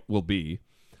death count will be.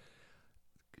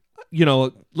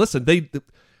 Listen,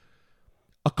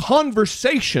 a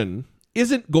conversation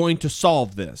isn't going to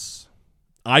solve this.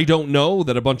 I don't know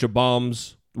that a bunch of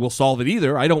bombs will solve it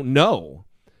either. I don't know.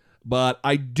 But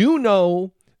I do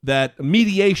know that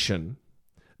mediation,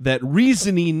 that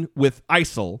reasoning with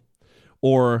ISIL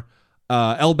or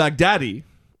al-Baghdadi,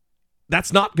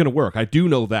 that's not going to work. I do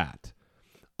know that.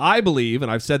 I believe,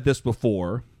 and I've said this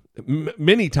before,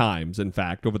 many times, in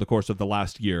fact, over the course of the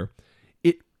last year,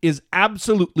 it is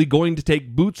absolutely going to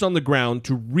take boots on the ground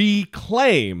to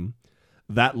reclaim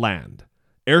that land.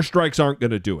 Airstrikes aren't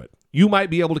going to do it. You might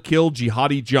be able to kill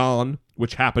Jihadi John,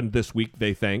 which happened this week,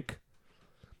 they think.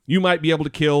 You might be able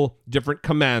to kill different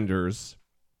commanders,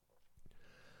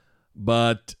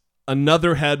 but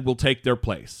another head will take their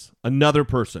place. Another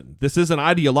person. This is an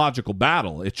ideological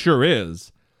battle. It sure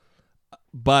is.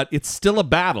 But it's still a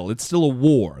battle. It's still a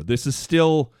war. This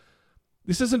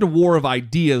isn't a war of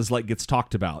ideas like gets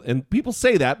talked about. And people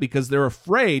say that because they're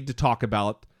afraid to talk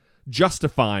about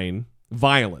justifying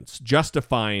violence,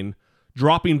 justifying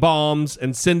dropping bombs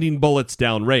and sending bullets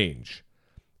downrange.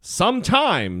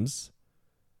 Sometimes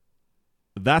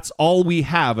that's all we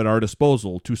have at our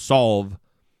disposal to solve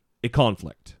a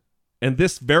conflict. And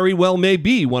this very well may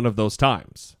be one of those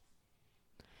times.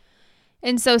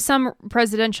 And so some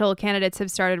presidential candidates have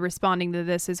started responding to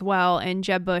this as well. And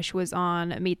Jeb Bush was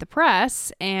on Meet the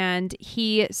Press, and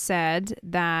he said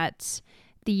that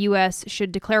the U.S.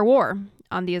 should declare war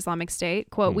on the Islamic State.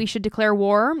 Quote, "We should declare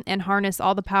war and harness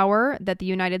all the power that the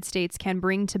United States can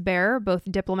bring to bear,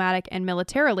 both diplomatic and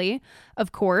militarily,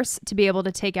 of course, to be able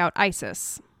to take out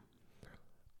ISIS."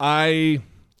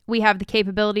 We have the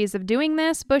capabilities of doing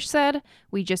this, Bush said.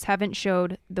 We just haven't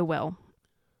showed the will.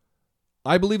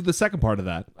 I believe the second part of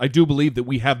that. I do believe that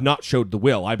we have not showed the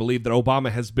will. I believe that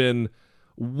Obama has been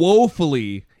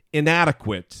woefully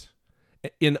inadequate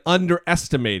in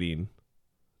underestimating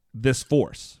this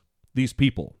force, these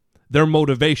people, their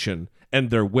motivation, and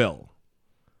their will.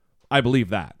 I believe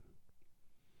that.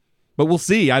 But we'll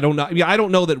see. I don't know. I mean, I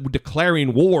don't know that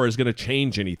declaring war is going to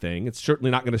change anything. It's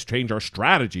certainly not going to change our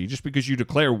strategy just because you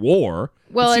declare war.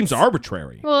 Well, it seems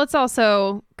arbitrary. Well, it's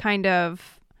also kind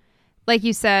of, like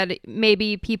you said,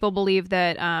 maybe people believe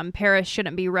that Paris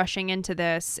shouldn't be rushing into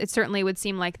this. It certainly would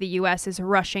seem like the U.S. is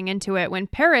rushing into it when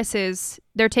Paris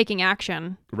they're taking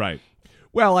action. Right.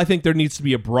 Well, I think there needs to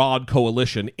be a broad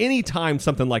coalition. Anytime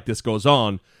something like this goes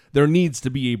on, there needs to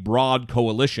be a broad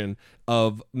coalition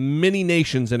of many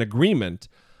nations in agreement.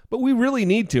 But we really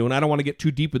need to, and I don't want to get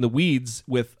too deep in the weeds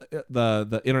with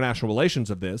the international relations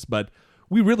of this, but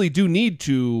we really do need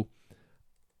to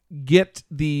get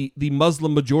the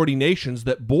Muslim majority nations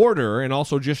that border and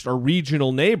also just our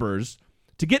regional neighbors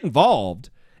to get involved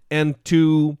and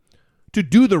to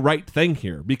do the right thing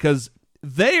here, because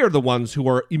they are the ones who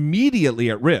are immediately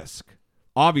at risk.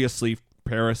 Obviously,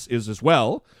 Paris is as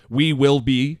well. We will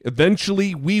be.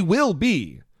 Eventually, we will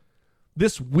be.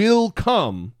 This will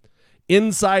come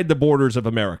inside the borders of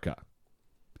America.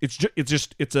 It's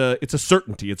a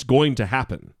certainty. It's going to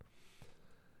happen.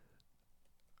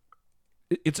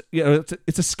 It's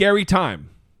a scary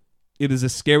time. It is a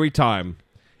scary time,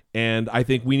 and I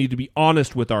think we need to be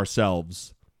honest with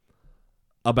ourselves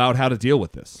about how to deal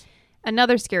with this.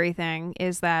 Another scary thing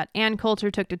is that Ann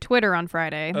Coulter took to Twitter on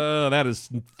Friday. That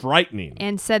is frightening.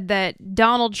 And said that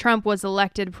Donald Trump was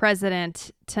elected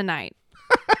president tonight.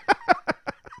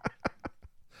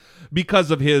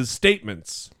 Because of his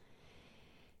statements.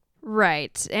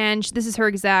 Right. And this is her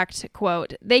exact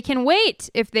quote. "They can wait,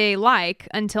 if they like,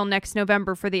 until next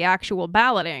November for the actual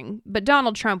balloting, but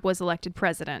Donald Trump was elected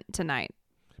president tonight."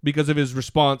 Because of his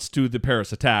response to the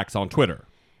Paris attacks on Twitter.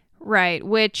 Right,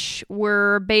 which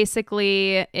were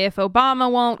basically, if Obama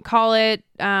won't call it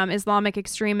Islamic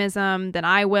extremism, then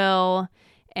I will.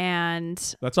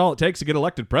 And that's all it takes to get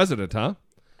elected president, huh?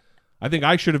 I think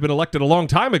I should have been elected a long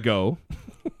time ago.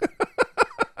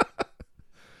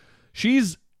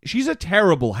 She's a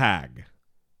terrible hag.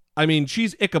 I mean,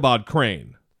 she's Ichabod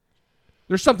Crane.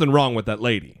 There's something wrong with that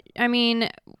lady. I mean,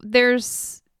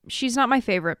 she's not my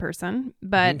favorite person,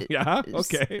 but yeah,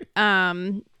 okay.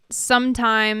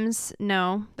 Sometimes,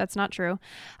 no, that's not true.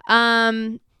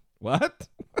 What?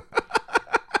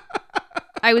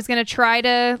 I was gonna try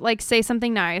to say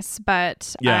something nice,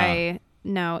 but yeah.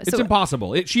 No, it's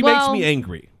impossible. She makes me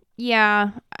angry.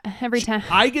 Yeah, every time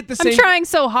I get the same. I'm trying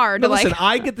so hard. Listen,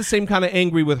 I get the same kind of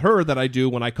angry with her that I do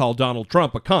when I call Donald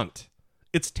Trump a cunt.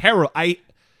 It's terrible.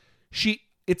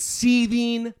 It's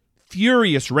seething,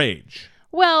 furious rage.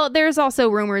 Well, there's also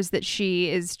rumors that she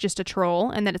is just a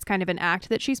troll and that it's kind of an act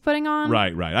that she's putting on.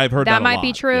 Right. I've heard that a lot. That might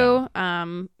be true.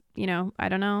 Yeah. I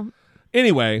don't know.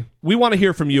 Anyway, we want to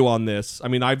hear from you on this. I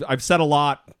mean, I've said a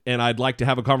lot, and I'd like to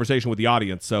have a conversation with the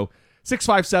audience. So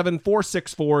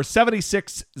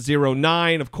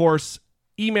 657-464-7609. Of course,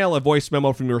 email a voice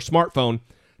memo from your smartphone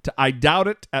to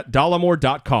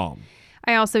idoubitit@dollemore.com.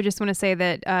 I also just want to say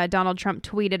that Donald Trump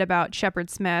tweeted about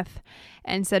Shepard Smith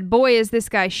and said, "Boy, is this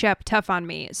guy Shep tough on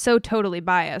me. So totally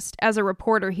biased. As a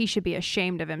reporter, he should be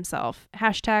ashamed of himself.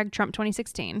 Hashtag Trump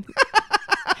 2016.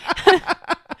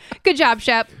 Good job,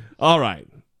 Shep. All right.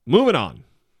 Moving on.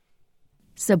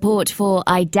 Support for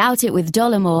I Doubt It with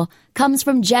Dollemore comes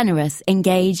from generous,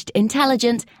 engaged,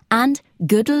 intelligent, and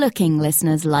good-looking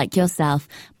listeners like yourself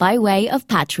by way of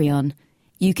Patreon.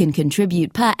 You can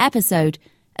contribute per episode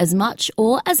as much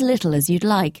or as little as you'd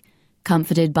like,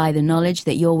 comforted by the knowledge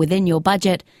that you're within your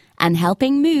budget and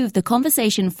helping move the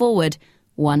conversation forward,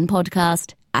 one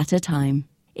podcast at a time.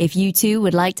 If you too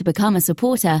would like to become a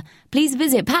supporter, please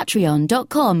visit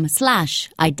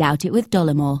patreon.com/I Doubt It with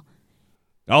Dollemore.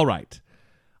 All right.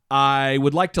 I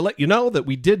would like to let you know that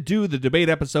we did do the debate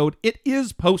episode. It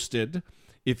is posted.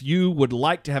 If you would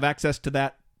like to have access to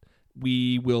that,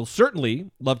 we will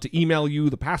certainly love to email you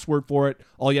the password for it.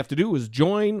 All you have to do is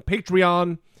join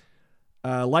Patreon.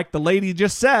 Like the lady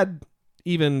just said,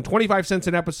 even 25 cents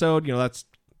an episode, that's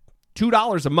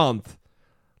 $2 a month,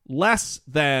 less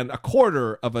than a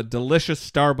quarter of a delicious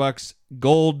Starbucks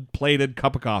gold-plated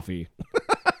cup of coffee.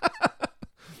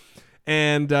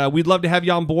 And we'd love to have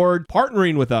you on board,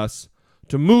 partnering with us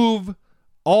to move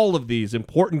all of these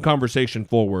important conversation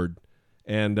forward.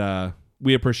 And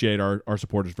we appreciate our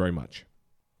supporters very much.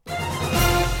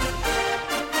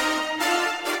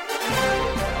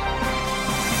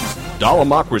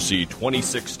 Dollemocracy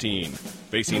 2016.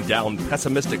 Facing down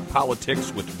pessimistic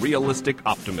politics with realistic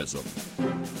optimism.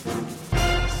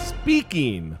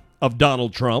 Speaking of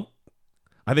Donald Trump,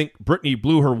 I think Brittany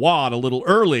blew her wad a little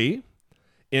early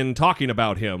in talking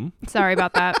about him. Sorry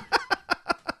about that.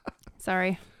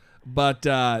 Sorry. But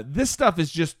this stuff is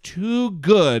just too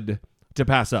good to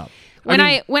pass up. When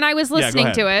I was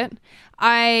listening to it,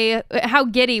 how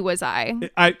giddy was I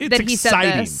it's that he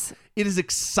exciting. said this? It is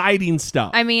exciting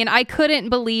stuff. I mean, I couldn't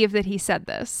believe that he said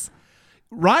this.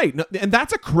 Right. And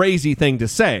that's a crazy thing to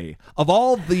say. Of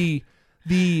all the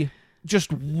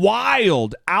just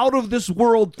wild, out of this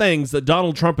world things that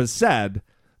Donald Trump has said,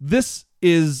 this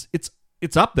is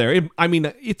it's up there.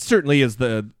 It certainly is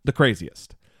the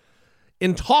craziest.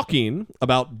 In talking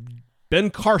about Ben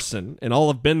Carson and all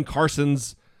of Ben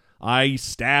Carson's, I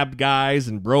stabbed guys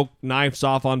and broke knives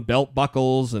off on belt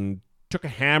buckles and took a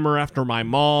hammer after my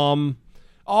mom,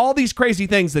 all these crazy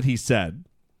things that he said,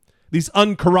 these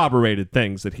uncorroborated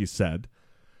things that he said.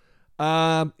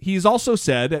 He's also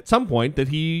said at some point that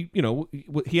he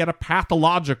had a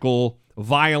pathological,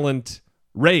 violent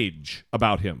rage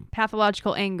about him.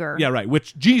 Pathological anger. Yeah, right,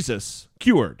 which Jesus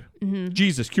cured. Mm-hmm.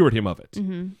 Jesus cured him of it.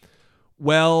 Mm-hmm.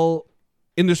 Well,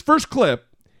 in this first clip,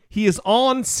 he is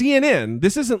on CNN.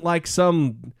 This isn't like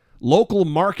some local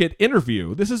market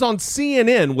interview. This is on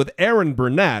CNN with Aaron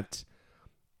Burnett,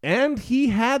 and he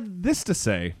had this to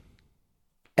say.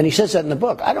 And he says that in the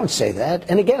book. I don't say that.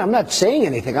 And again, I'm not saying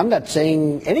anything. I'm not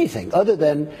saying anything other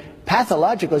than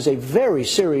pathological is a very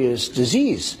serious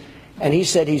disease. And he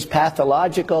said he's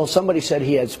pathological. Somebody said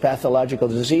he has pathological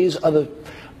disease.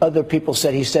 Other people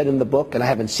said he said in the book, and I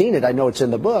haven't seen it, I know it's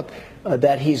in the book,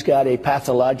 that he's got a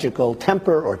pathological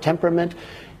temper or temperament.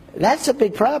 That's a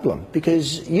big problem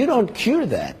because you don't cure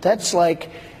that. That's like,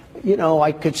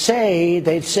 I could say,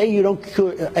 they'd say you don't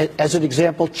cure, as an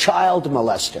example, child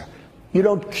molester. You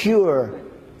don't cure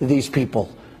these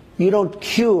people. You don't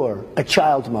cure a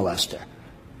child molester.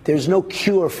 There's no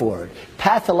cure for it.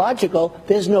 Pathological,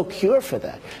 there's no cure for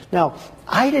that. Now,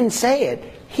 I didn't say it.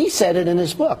 He said it in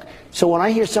his book. So when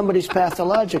I hear somebody's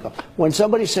pathological, when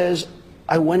somebody says,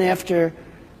 I went after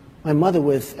my mother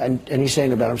with, and he's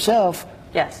saying about himself,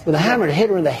 Yes. with a hammer to hit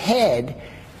her in the head,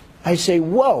 I say,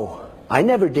 whoa, I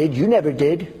never did, you never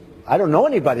did. I don't know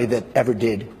anybody that ever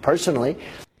did, personally.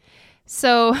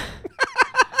 So,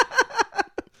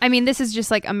 this is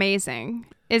just like amazing,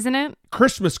 isn't it?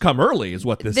 Christmas come early is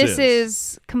what this is. This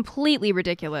is completely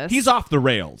ridiculous. He's off the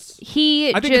rails.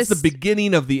 I think it's the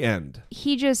beginning of the end.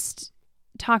 He just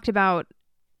talked about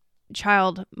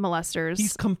child molesters.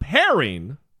 He's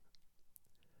comparing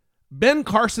Ben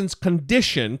Carson's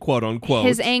condition, quote unquote,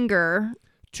 his anger,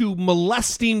 to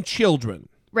molesting children.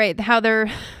 Right, how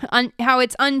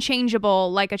it's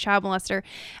unchangeable like a child molester.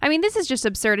 This is just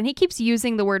absurd, and he keeps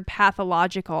using the word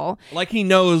pathological. Like he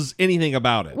knows anything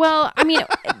about it. Well,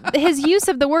 his use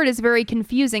of the word is very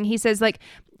confusing. He says,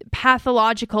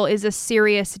 pathological is a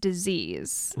serious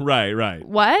disease. Right.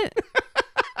 What?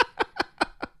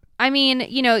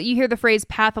 You hear the phrase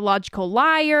pathological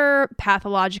liar,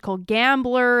 pathological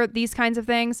gambler, these kinds of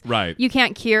things. Right. You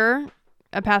can't cure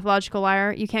a pathological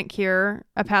liar. You can't cure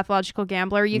a pathological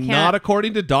gambler. You can't. Not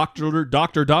according to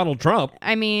Dr. Donald Trump.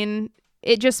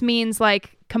 It just means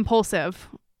compulsive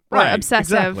or right,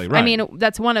 obsessive. Exactly, right.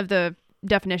 That's one of the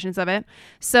definitions of it.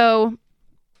 So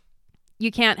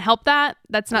you can't help that.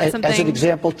 That's not something. As an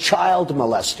example, child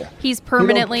molester. He's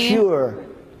permanently. You don't cure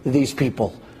these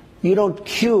people. You don't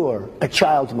cure a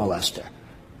child molester.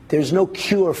 There's no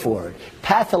cure for it.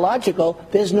 Pathological,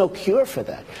 there's no cure for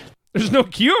that. There's no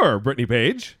cure, Brittany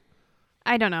Page.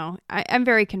 I don't know. I'm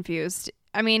very confused.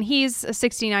 He's a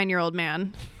 69-year-old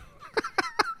man.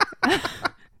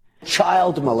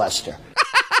 Child molester.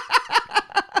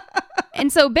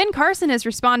 And so Ben Carson has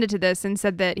responded to this and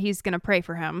said that he's going to pray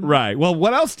for him. Right. Well,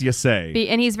 what else do you say?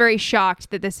 And he's very shocked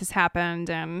that this has happened.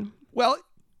 And well,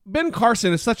 Ben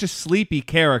Carson is such a sleepy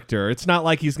character. It's not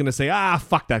like he's going to say,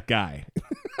 fuck that guy.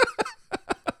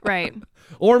 Right.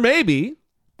 Or maybe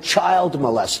child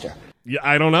molester. Yeah,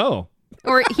 I don't know.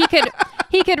 Or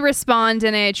he could respond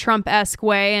in a Trump-esque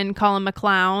way and call him a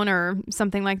clown or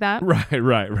something like that.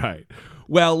 Right.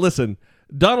 Well, listen,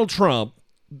 Donald Trump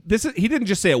he didn't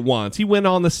just say it once. He went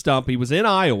on the stump. He was in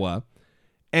Iowa,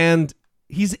 and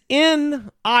he's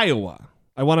in Iowa.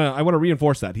 I want to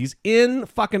reinforce that. He's in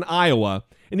fucking Iowa,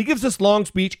 and he gives this long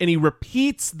speech, and he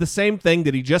repeats the same thing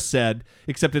that he just said,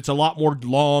 except it's a lot more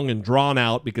long and drawn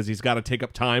out because he's got to take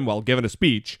up time while giving a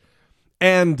speech.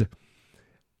 And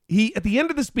he, at the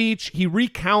end of the speech, he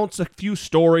recounts a few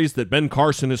stories that Ben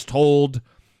Carson has told,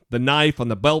 the knife on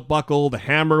the belt buckle, the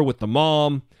hammer with the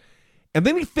mom. And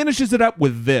then he finishes it up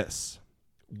with this.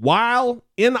 While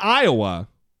in Iowa,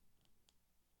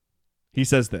 he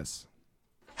says this.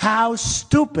 How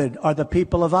stupid are the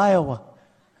people of Iowa?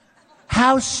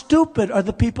 How stupid are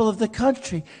the people of the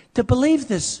country to believe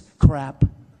this crap?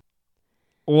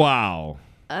 Wow.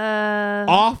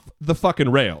 Off the fucking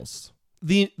rails.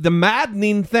 The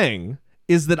maddening thing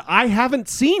is that I haven't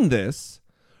seen this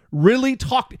really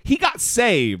talk. He got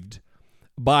saved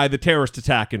by the terrorist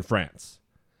attack in France,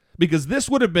 because this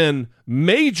would have been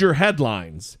major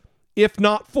headlines if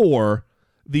not for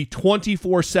the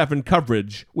 24/7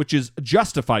 coverage, which is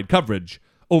justified coverage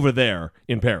over there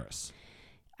in Paris.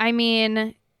 I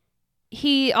mean,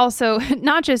 he also,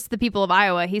 not just the people of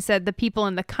Iowa, he said the people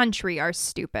in the country are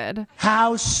stupid.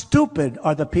 How stupid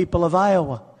are the people of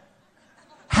Iowa?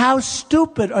 How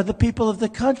stupid are the people of the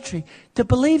country to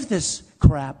believe this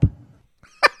crap?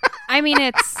 I mean,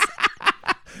 it's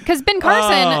because Ben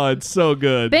Carson. Oh, it's so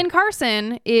good. Ben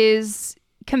Carson is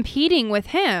competing with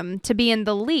him to be in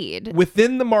the lead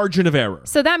within the margin of error.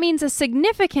 So that means a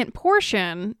significant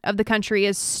portion of the country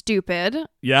is stupid.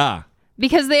 Yeah.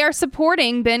 Because they are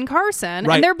supporting Ben Carson,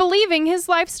 right, and they're believing his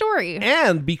life story.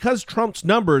 And because Trump's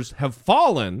numbers have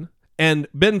fallen and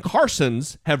Ben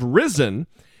Carson's have risen,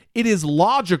 it is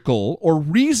logical or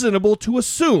reasonable to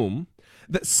assume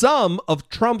that some of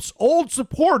Trump's old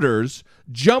supporters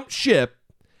jumped ship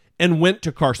and went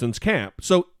to Carson's camp.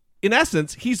 So in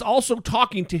essence, he's also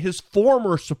talking to his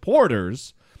former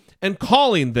supporters and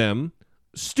calling them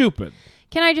stupid.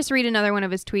 Can I just read another one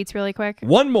of his tweets really quick?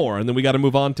 One more, and then we got to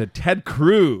move on to Ted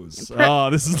Cruz.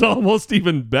 This is almost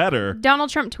even better. Donald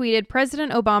Trump tweeted,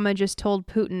 President Obama just told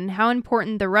Putin how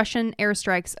important the Russian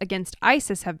airstrikes against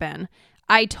ISIS have been.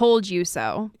 I told you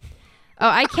so. Oh,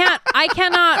 I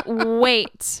cannot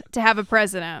wait to have a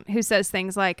president who says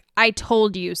things like, I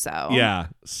told you so. Yeah.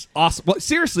 Awesome. Well,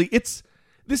 seriously,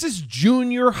 this is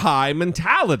junior high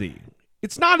mentality.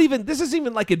 This isn't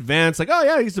even like advanced, like, oh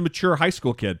yeah, he's a mature high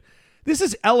school kid. This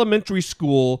is elementary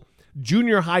school,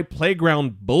 junior high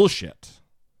playground bullshit.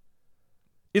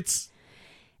 It's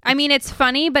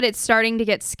funny, but it's starting to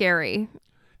get scary.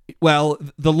 Well,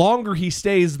 the longer he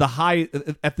stays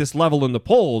at this level in the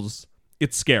polls,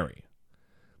 it's scary.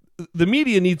 The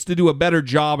media needs to do a better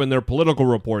job in their political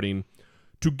reporting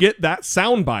to get that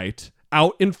soundbite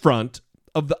out in front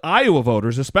of the Iowa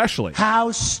voters, especially.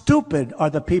 How stupid are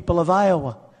the people of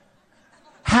Iowa?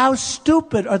 How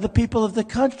stupid are the people of the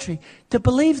country to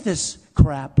believe this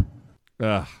crap?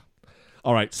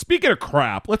 All right. Speaking of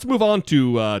crap, let's move on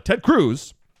to Ted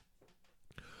Cruz,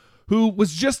 who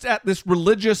was just at this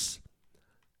religious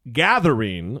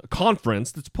gathering,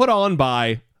 conference that's put on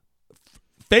by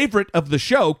favorite of the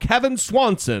show, Kevin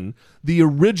Swanson, the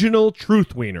original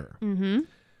Truth Wiener. Mm-hmm.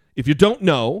 If you don't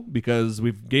know, because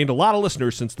we've gained a lot of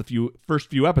listeners since the first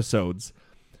few episodes,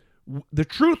 the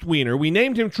Truth Wiener, we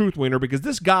named him Truth Wiener because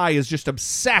this guy is just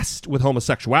obsessed with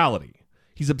homosexuality.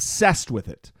 He's obsessed with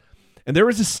it. And there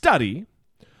is a study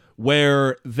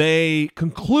where they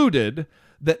concluded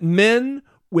that men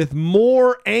with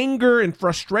more anger and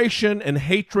frustration and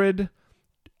hatred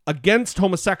against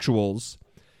homosexuals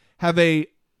have a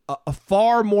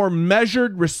far more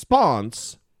measured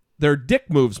response. Their dick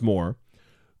moves more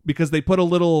because they put a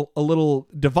little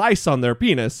device on their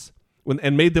penis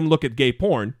and made them look at gay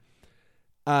porn.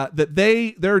 That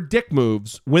their dick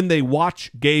moves when they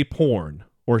watch gay porn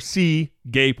or see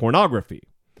gay pornography.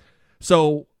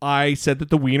 So I said that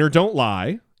the wiener don't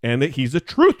lie and that he's a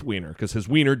truth wiener because his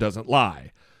wiener doesn't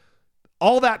lie.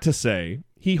 All that to say,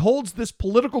 he holds this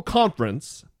political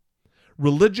conference,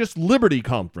 religious liberty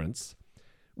conference,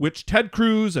 which Ted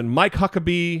Cruz and Mike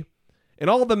Huckabee and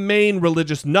all the main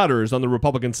religious nutters on the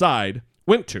Republican side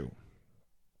went to.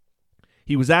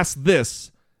 He was asked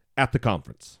this at the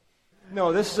conference.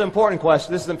 No, this is an important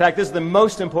question. This is the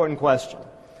most important question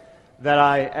that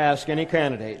I ask any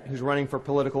candidate who's running for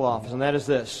political office, and that is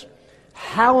this.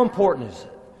 How important is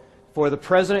it for the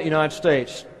President of the United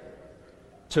States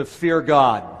to fear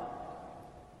God?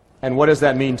 And what does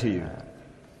that mean to you?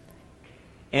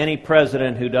 Any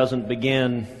president who doesn't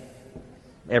begin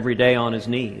every day on his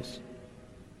knees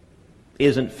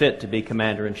isn't fit to be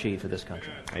commander-in-chief of this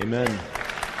country. Amen.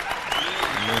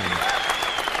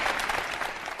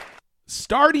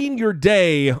 starting your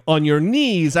day on your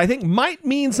knees, I think, might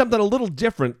mean something a little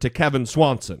different to Kevin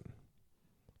Swanson,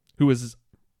 who is,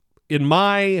 in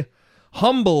my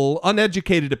humble,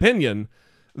 uneducated opinion,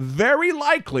 very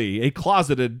likely a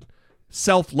closeted,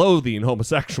 self-loathing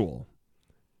homosexual.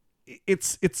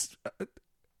 It's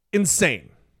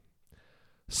insane.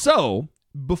 So,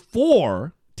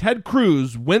 before Ted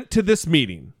Cruz went to this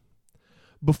meeting,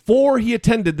 before he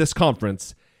attended this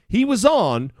conference, he was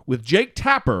on with Jake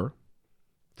Tapper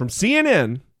from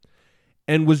CNN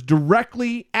and was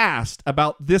directly asked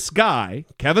about this guy,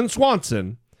 Kevin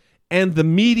Swanson, and the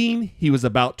meeting he was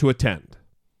about to attend.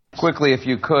 Quickly, if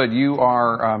you could, you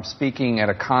are speaking at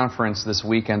a conference this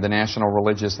weekend, the National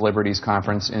Religious Liberties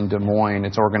Conference in Des Moines.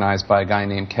 It's organized by a guy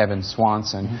named Kevin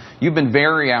Swanson. Mm-hmm. You've been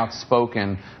very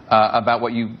outspoken about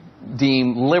what you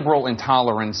deem liberal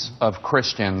intolerance of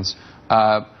Christians.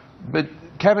 But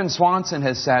Kevin Swanson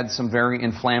has said some very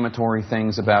inflammatory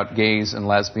things about gays and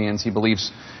lesbians. He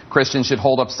believes Christians should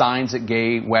hold up signs at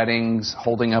gay weddings,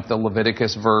 holding up the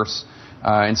Leviticus verse,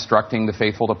 instructing the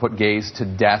faithful to put gays to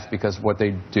death because what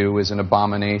they do is an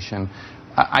abomination.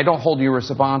 I don't hold you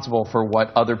responsible for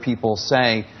what other people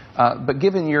say, but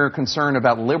given your concern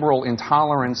about liberal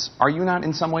intolerance, are you not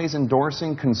in some ways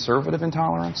endorsing conservative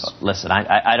intolerance? Listen,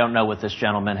 I don't know what this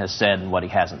gentleman has said and what he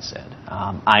hasn't said.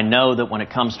 I know that when it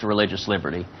comes to religious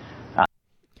liberty...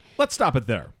 Let's stop it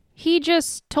there. He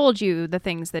just told you the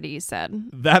things that he said.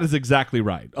 That is exactly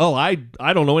right. Oh, I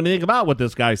don't know anything about what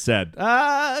this guy said.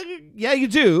 Yeah, you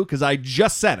do, because I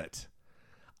just said it.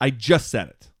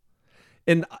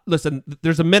 And listen,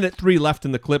 there's 1:03 left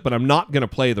in the clip, but I'm not going to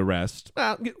play the rest.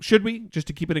 Should we, just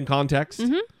to keep it in context?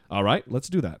 Mm-hmm. All right, let's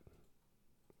do that.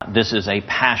 This is a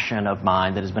passion of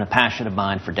mine that has been a passion of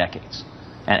mine for decades,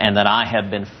 and that I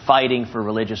have been fighting for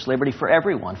religious liberty for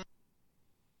everyone.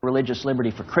 Religious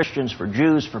liberty for Christians, for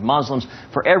Jews, for Muslims,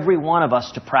 for every one of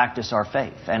us to practice our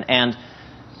faith. And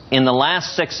in the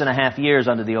last 6.5 years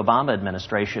under the Obama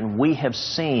administration, we have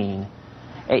seen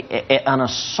an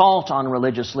assault on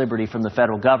religious liberty from the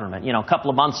federal government. You know, a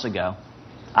couple of months ago,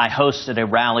 I hosted a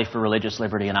rally for religious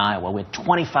liberty in Iowa. We had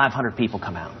 2,500 people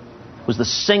come out. It was the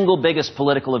single biggest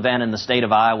political event in the state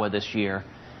of Iowa this year.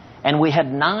 And we had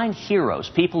 9 heroes,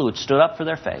 people who had stood up for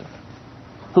their faith,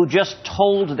 who just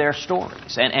told their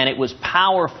stories. And it was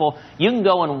powerful. You can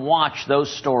go and watch those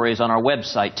stories on our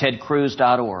website,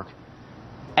 tedcruz.org.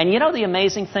 And you know the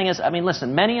amazing thing is, I mean,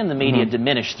 listen, many in the media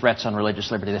diminish threats on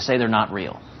religious liberty. They say they're not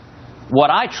real. What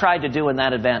I tried to do in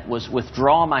that event was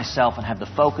withdraw myself and have the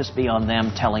focus be on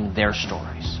them telling their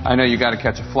stories. I know you got to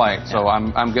catch a flight, so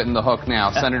I'm getting the hook now.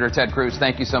 Senator Ted Cruz,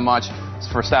 thank you so much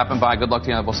for stopping by. Good luck to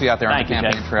you. We'll see you out there on the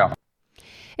campaign trail.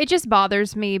 It just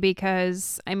bothers me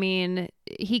because, I mean,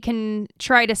 he can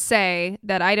try to say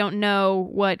that I don't know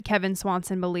what Kevin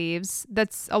Swanson believes.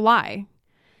 That's a lie.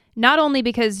 Not only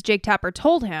because Jake Tapper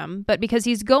told him, but because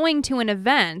he's going to an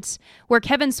event where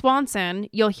Kevin Swanson,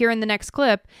 you'll hear in the next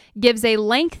clip, gives a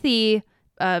lengthy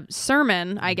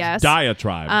sermon, I guess.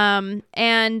 Diatribe.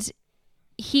 And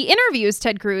he interviews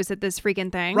Ted Cruz at this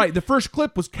freaking thing. Right. The first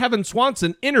clip was Kevin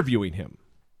Swanson interviewing him.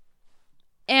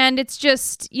 And it's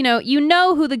just, you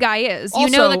know who the guy is. You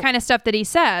know the kind of stuff that he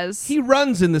says. He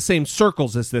runs in the same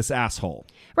circles as this asshole.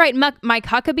 Right. Mike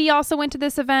Huckabee also went to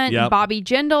this event. Yep. Bobby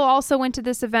Jindal also went to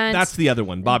this event. That's the other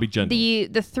one, Bobby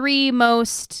Jindal. The 3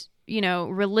 most,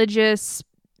 religious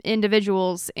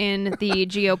individuals in the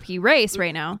GOP race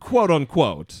right now. Quote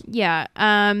unquote. Yeah.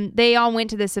 They all went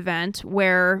to this event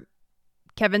where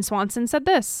Kevin Swanson said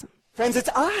this. Friends, it's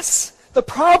us. The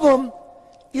problem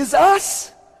is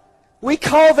us. We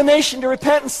call the nation to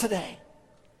repentance today.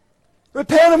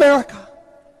 Repent, America.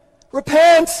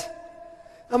 Repent.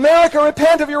 America,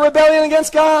 repent of your rebellion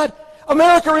against God.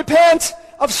 America, repent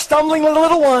of stumbling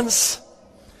little ones.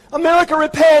 America,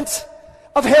 repent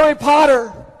of Harry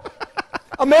Potter.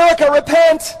 America,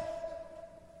 repent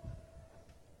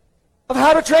of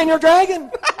How to Train Your Dragon.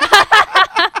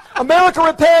 America,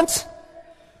 repent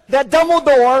that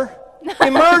Dumbledore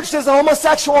emerged as a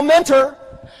homosexual mentor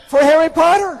for Harry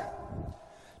Potter.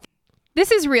 This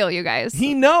is real, you guys.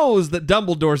 He knows that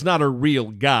Dumbledore's not a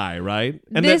real guy, right?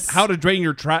 And that How to Train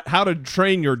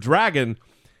Your Dragon,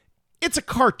 it's a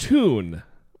cartoon.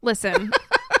 Listen.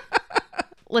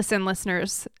 Listen,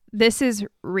 listeners. This is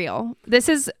real. This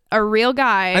is a real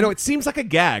guy. I know, it seems like a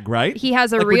gag, right? He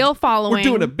has a real following. We're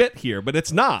doing a bit here, but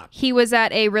it's not. He was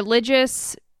at a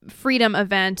religious freedom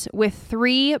event with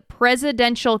 3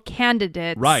 presidential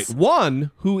candidates. Right.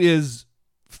 One who is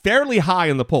fairly high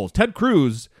in the polls. Ted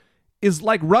Cruz is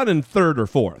like running 3rd or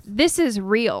 4th. This is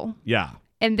real. Yeah.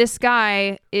 And this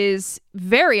guy is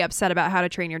very upset about How to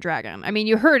Train Your Dragon. I mean,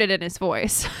 you heard it in his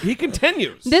voice. He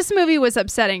continues. This movie was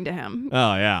upsetting to him.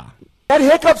 Oh, yeah. That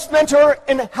Hiccup's mentor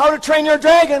in How to Train Your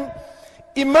Dragon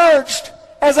emerged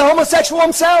as a homosexual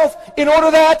himself in order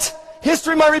that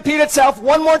history might repeat itself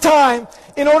one more time,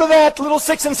 in order that little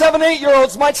 6 and 7,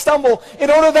 8-year-olds might stumble, in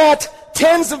order that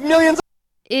tens of millions.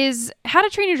 Is How to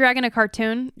Train Your Dragon a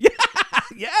cartoon? Yes.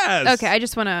 Okay, I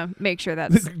just want to make sure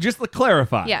that's... Just to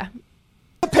clarify. Yeah.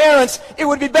 Parents, it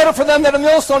would be better for them that a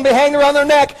millstone be hanging around their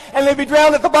neck and they'd be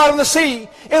drowned at the bottom of the sea.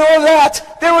 In order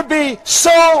that there would be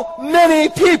so many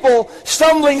people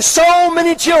stumbling, so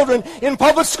many children in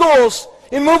public schools,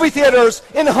 in movie theaters,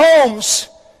 in homes,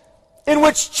 in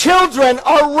which children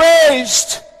are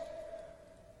raised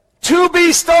to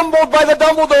be stumbled by the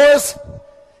Dumbledores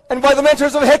and by the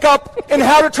mentors of Hiccup in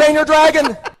How to Train Your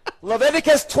Dragon.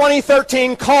 Leviticus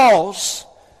 20:13 calls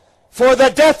for the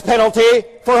death penalty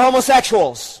for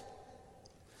homosexuals.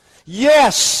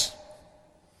 Yes,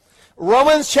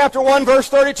 Romans chapter 1 verse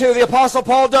 32, the Apostle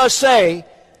Paul does say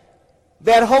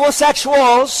that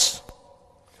homosexuals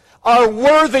are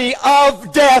worthy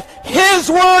of death. His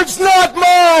words, not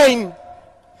mine.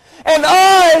 And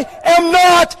I am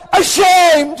not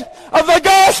ashamed of the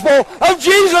gospel of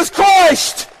Jesus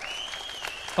Christ.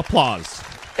 Applause.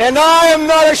 And I am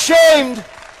not ashamed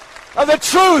of the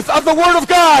truth of the Word of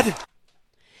God.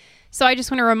 So I just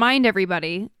want to remind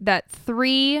everybody that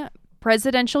 3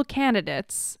 presidential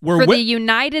candidates We're for the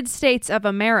United States of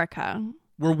America,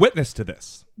 we're witness to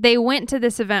this. They went to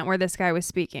this event where this guy was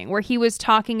speaking, where he was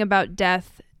talking about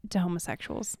death to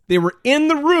homosexuals. They were in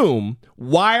the room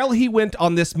while he went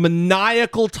on this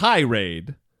maniacal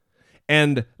tirade,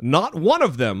 and not one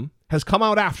of them has come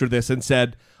out after this and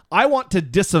said, I want to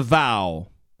disavow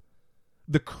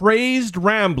the crazed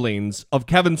ramblings of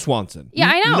Kevin Swanson.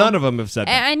 Yeah, I know. None of them have said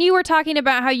that. And you were talking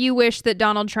about how you wish that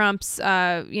Donald Trump's,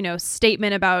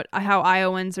 statement about how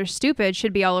Iowans are stupid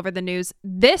should be all over the news.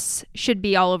 This should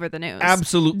be all over the news.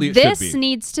 Absolutely, it should be. This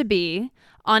needs to be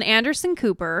on Anderson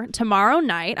Cooper tomorrow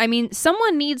night. I mean,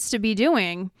 someone needs to be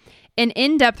doing an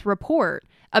in-depth report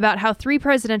about how 3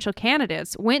 presidential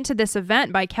candidates went to this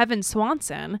event by Kevin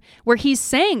Swanson where he's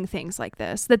saying things like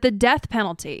this, that the death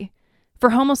penalty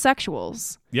for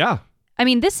homosexuals. Yeah. I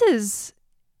mean, this is...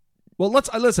 Well, let's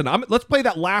play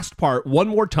that last part one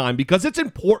more time because it's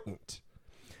important.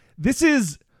 This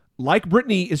is, like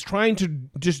Brittany is trying to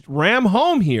just ram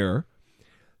home here,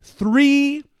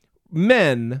 3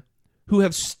 men who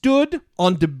have stood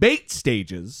on debate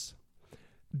stages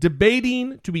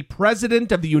debating to be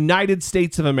president of the United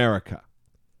States of America.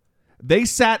 They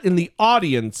sat in the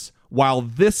audience while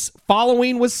this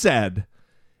following was said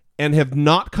and have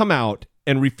not come out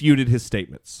and refuted his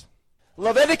statements.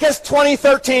 Leviticus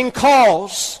 20:13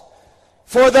 calls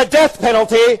for the death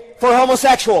penalty for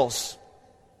homosexuals.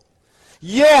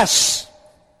 Yes,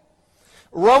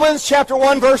 Romans chapter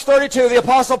 1 verse 32, the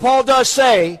Apostle Paul does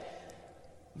say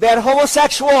that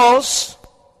homosexuals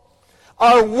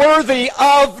are worthy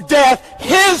of death.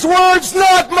 His words,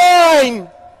 not mine.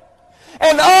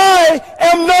 And I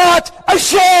am not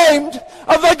ashamed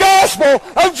of the gospel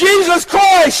of Jesus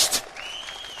Christ.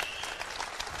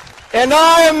 And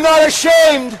I am not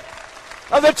ashamed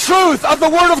of the truth of the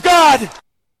Word of God.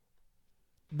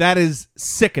 That is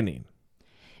sickening.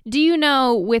 Do you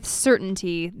know with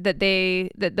certainty that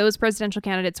those presidential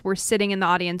candidates were sitting in the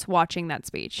audience watching that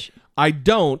speech? I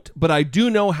don't, but I do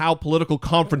know how political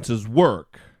conferences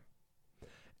work.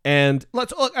 And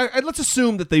let's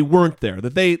assume that they weren't there,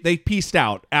 that they pieced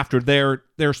out after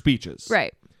their speeches.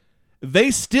 Right.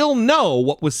 They still know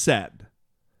what was said.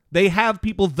 They have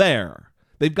people there.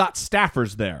 They've got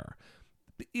staffers there.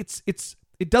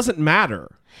 It doesn't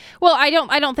matter. Well,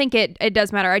 I don't think it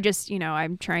does matter. I just,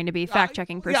 I'm trying to be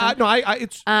fact-checking person. Yeah, no,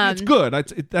 it's good.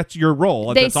 That's your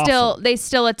role. They that's awesome. They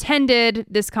still attended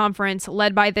this conference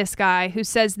led by this guy who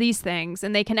says these things,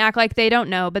 and they can act like they don't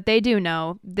know, but they do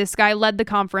know. This guy led the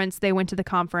conference. They went to the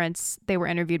conference. They were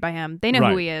interviewed by him. They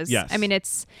know who he is. Yes. I mean,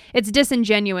 it's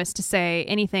disingenuous to say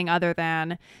anything other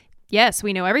than, yes,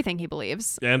 we know everything he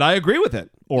believes. And I agree with it,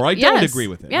 or I don't agree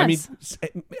with it. Yes. I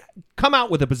mean, come out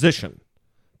with a position.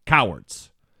 Cowards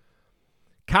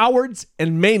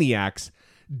and maniacs,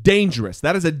 dangerous.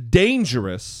 That is a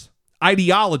dangerous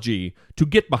ideology to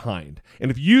get behind.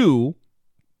 And if you,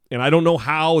 and I don't know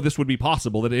how this would be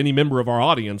possible, that any member of our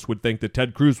audience would think that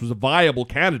Ted Cruz was a viable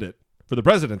candidate for the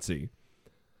presidency.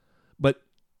 But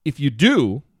if you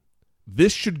do,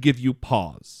 this should give you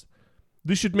pause.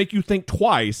 This should make you think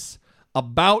twice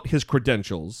about his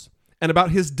credentials and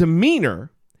about his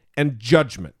demeanor and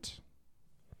judgment.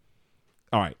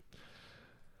 All right.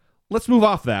 Let's move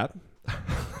off that.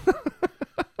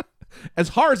 as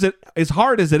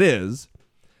hard as it is,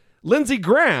 Lindsey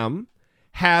Graham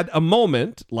had a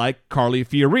moment like Carly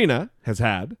Fiorina has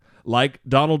had, like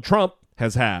Donald Trump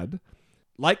has had,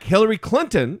 like Hillary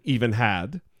Clinton even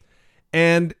had,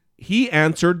 and he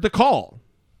answered the call.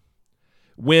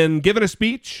 When given a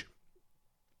speech,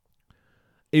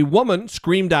 a woman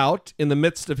screamed out in the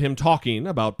midst of him talking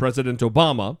about President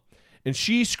Obama, and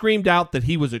she screamed out that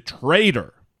he was a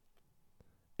traitor.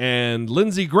 And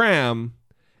Lindsey Graham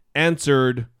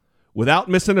answered without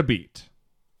missing a beat.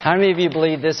 How many of you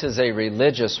believe this is a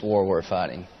religious war we're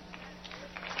fighting?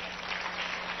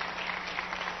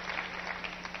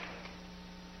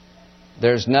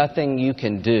 There's nothing you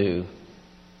can do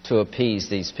to appease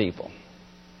these people.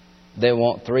 They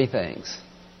want three things.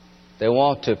 They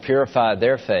want to purify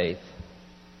their faith,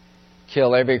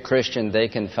 kill every Christian they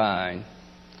can find,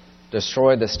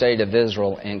 destroy the state of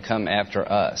Israel, and come after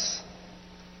us.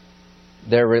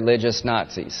 They're religious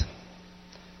Nazis.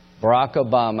 Barack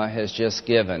Obama has just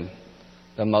given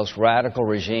the most radical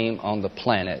regime on the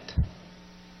planet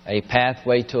a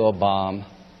pathway to a bomb,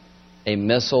 a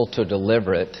missile to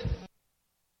deliver it,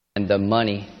 and the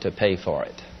money to pay for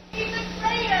it. He's a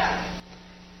traitor!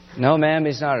 No, ma'am,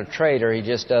 he's not a traitor. He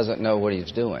just doesn't know what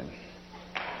he's doing.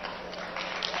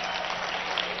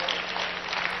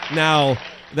 Now,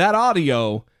 that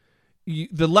audio,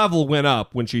 the level went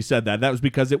up when she said that. That was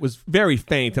because it was very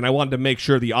faint, and I wanted to make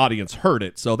sure the audience heard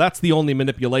it. So that's the only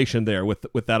manipulation there with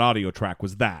that audio track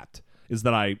is that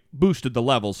I boosted the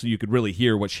level so you could really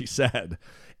hear what she said.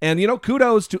 And,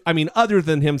 kudos to, other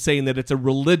than him saying that it's a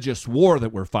religious war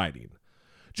that we're fighting.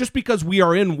 Just because we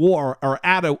are in war or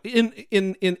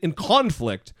in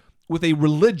conflict with a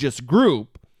religious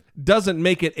group doesn't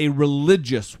make it a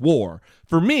religious war.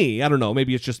 For me, I don't know,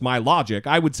 maybe it's just my logic,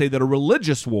 I would say that a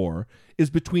religious war is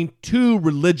between two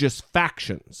religious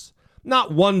factions,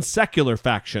 not one secular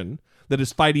faction that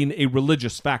is fighting a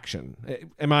religious faction.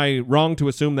 Am I wrong to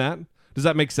assume that? Does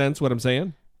that make sense, what I'm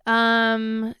saying?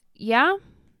 Yeah.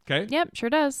 Okay. Yep, sure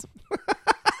does.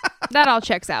 That all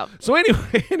checks out. So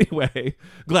anyway,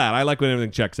 glad. I like when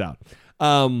everything checks out.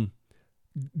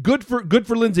 Good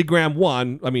for Lindsey Graham.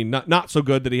 One, not so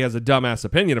good that he has a dumbass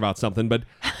opinion about something, but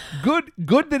good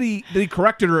that he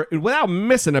corrected her without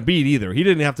missing a beat either. He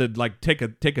didn't have to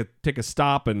take a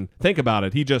stop and think about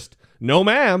it. He just, no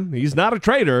ma'am, he's not a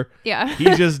traitor. Yeah.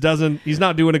 He's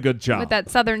not doing a good job. With that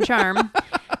Southern charm.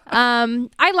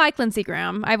 I like Lindsey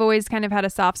Graham. I've always kind of had a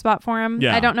soft spot for him.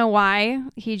 Yeah. I don't know why.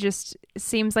 He just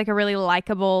seems like a really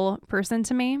likable person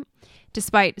to me,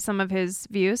 despite some of his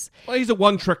views. Well, he's a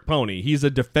one-trick pony. He's a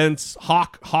defense,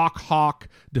 hawk,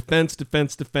 defense,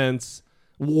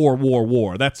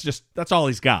 war. That's all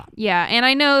he's got. Yeah, and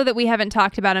I know that we haven't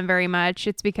talked about him very much.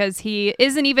 It's because he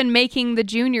isn't even making the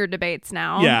junior debates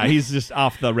now. Yeah, he's just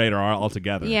off the radar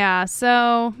altogether. Yeah,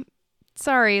 so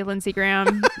sorry, Lindsey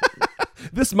Graham.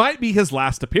 This might be his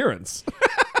last appearance.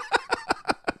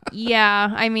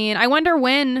 Yeah, I wonder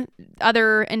when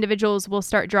other individuals will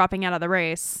start dropping out of the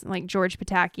race, like George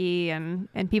Pataki and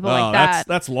people like that.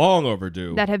 That's long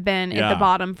overdue. That have been at the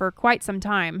bottom for quite some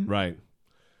time. Right.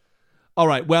 All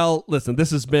right. Well, listen,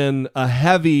 this has been a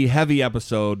heavy, heavy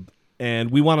episode, and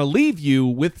we want to leave you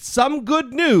with some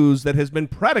good news that has been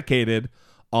predicated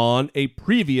on a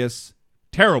previous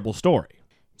terrible story.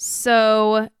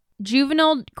 So,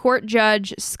 juvenile court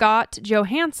judge Scott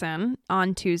Johansson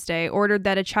on Tuesday ordered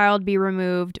that a child be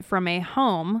removed from a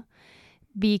home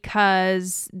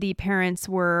because the parents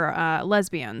were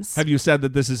lesbians. Have you said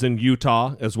that this is in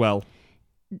Utah as well?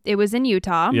 It was in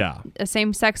Utah. Yeah. A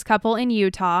same-sex couple in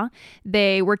Utah.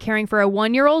 They were caring for a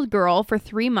 1-year-old girl for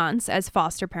 3 months as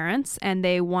foster parents, and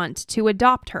they want to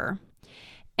adopt her.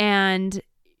 And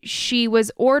she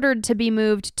was ordered to be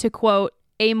moved to, quote,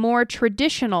 a more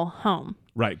traditional home.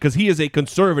 Right, because he is a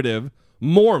conservative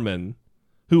Mormon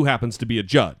who happens to be a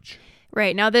judge.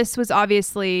 Right. Now, this was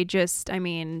obviously just,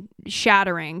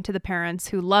 shattering to the parents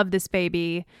who love this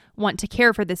baby, want to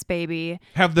care for this baby.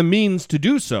 Have the means to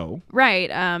do so. Right.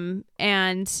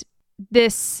 And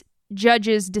this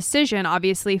judge's decision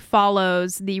obviously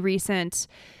follows the recent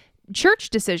church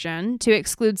decision to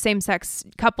exclude same-sex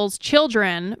couples'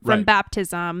 children from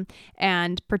baptism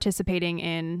and participating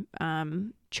in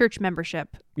church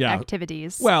membership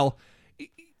activities. Well,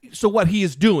 so what he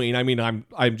is doing,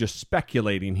 I'm just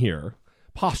speculating here,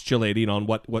 postulating on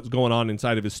what's going on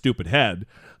inside of his stupid head,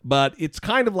 but it's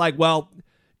kind of like, well,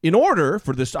 in order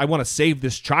for this, I want to save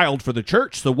this child for the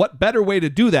church, so what better way to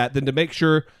do that than to make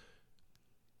sure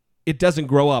it doesn't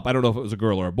grow up, I don't know if it was a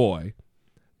girl or a boy.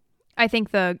 I think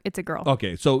it's a girl.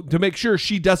 Okay, so to make sure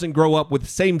she doesn't grow up with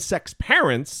same-sex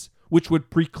parents, which would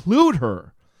preclude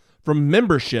her from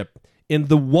membership in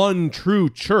the one true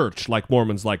church, like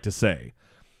Mormons like to say.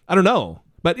 I don't know.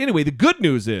 But anyway, the good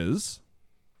news is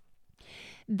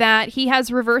that he has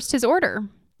reversed his order.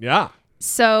 Yeah.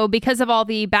 So because of all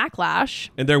the backlash.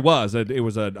 And it was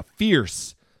a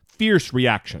fierce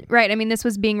reaction. Right. I mean, this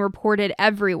was being reported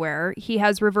everywhere. He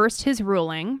has reversed his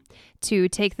ruling to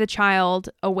take the child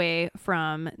away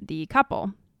from the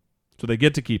couple. So they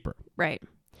get to keep her. Right.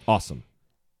 Awesome.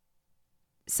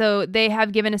 So they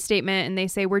have given a statement and they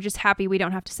say, we're just happy we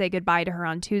don't have to say goodbye to her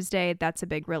on Tuesday. That's a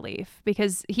big relief,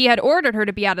 because he had ordered her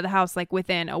to be out of the house like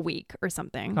within a week or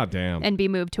something. Oh, damn. And be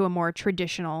moved to a more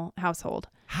traditional household.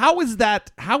 How is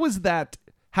that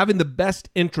having the best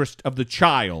interest of the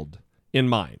child in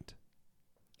mind?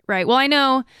 Right. Well, I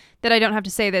know that I don't have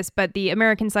to say this, but the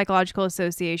American Psychological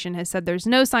Association has said there's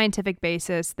no scientific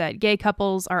basis that gay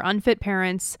couples are unfit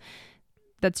parents.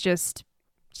 That's just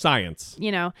science.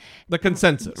 The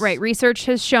consensus. Right. Research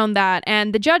has shown that.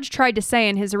 And the judge tried to say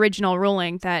in his original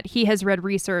ruling that he has read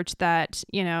research that,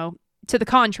 to the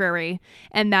contrary,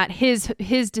 and that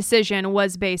his decision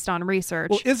was based on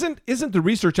research. Well, isn't the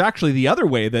research actually the other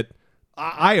way that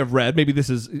I have read? Maybe this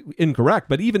is incorrect,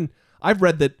 but even I've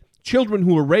read that children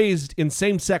who are raised in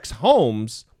same-sex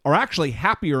homes are actually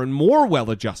happier and more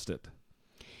well-adjusted.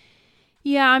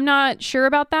 Yeah, I'm not sure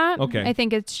about that. Okay. I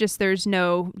think it's just there's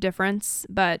no difference,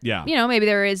 but yeah. Maybe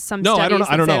there is some No, studies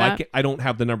I don't know. that. I don't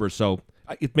have the numbers, so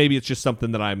maybe it's just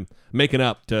something that I'm making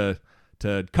up to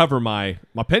cover my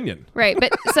opinion. Right,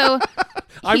 but so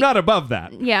I'm not above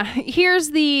that. Yeah, here's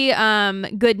the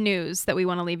good news that we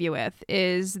want to leave you with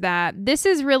is that this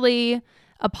is really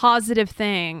a positive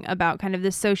thing about kind of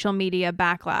this social media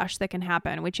backlash that can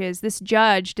happen, which is this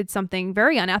judge did something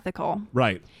very unethical.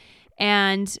 Right.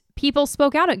 And people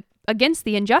spoke out against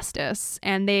the injustice,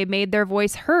 and they made their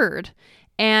voice heard,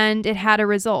 and it had a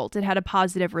result. It had a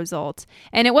positive result.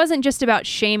 And it wasn't just about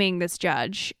shaming this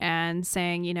judge and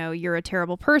saying, you're a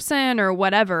terrible person or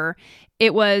whatever.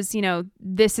 It was,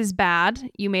 this is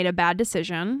bad. You made a bad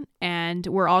decision, and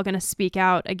we're all going to speak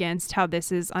out against how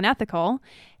this is unethical.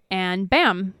 And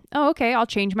bam, oh, okay, I'll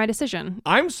change my decision.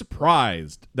 I'm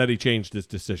surprised that he changed his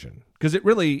decision, because it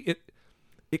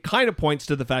kind of points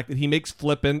to the fact that he makes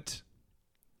flippant,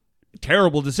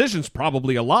 terrible decisions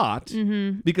probably a lot.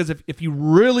 Mm-hmm. Because if he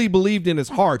really believed in his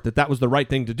heart that was the right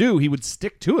thing to do, he would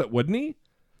stick to it, wouldn't he?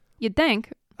 You'd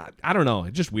think. I don't know.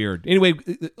 It's just weird. Anyway,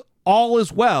 all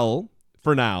is well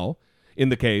for now in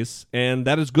the case, and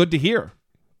that is good to hear.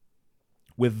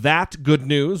 With that good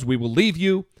news, we will leave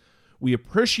you. We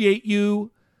appreciate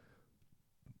you.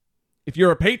 If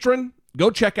you're a patron,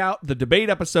 go check out the debate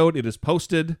episode. It is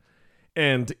posted,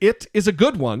 and it is a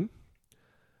good one.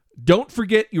 Don't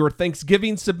forget your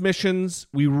Thanksgiving submissions.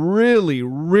 We really,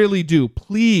 really do.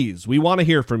 Please, we want to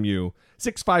hear from you.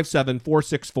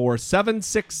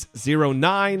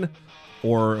 657-464-7609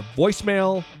 or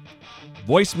voicemail,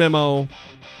 voice memo,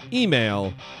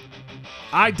 email,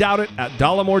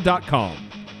 idoubitit@dollemore.com.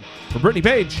 For Brittany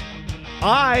Page,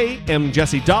 I am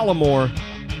Jesse Dollemore,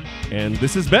 and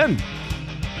this has been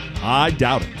I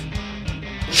Doubt It.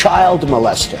 Child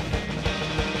molester.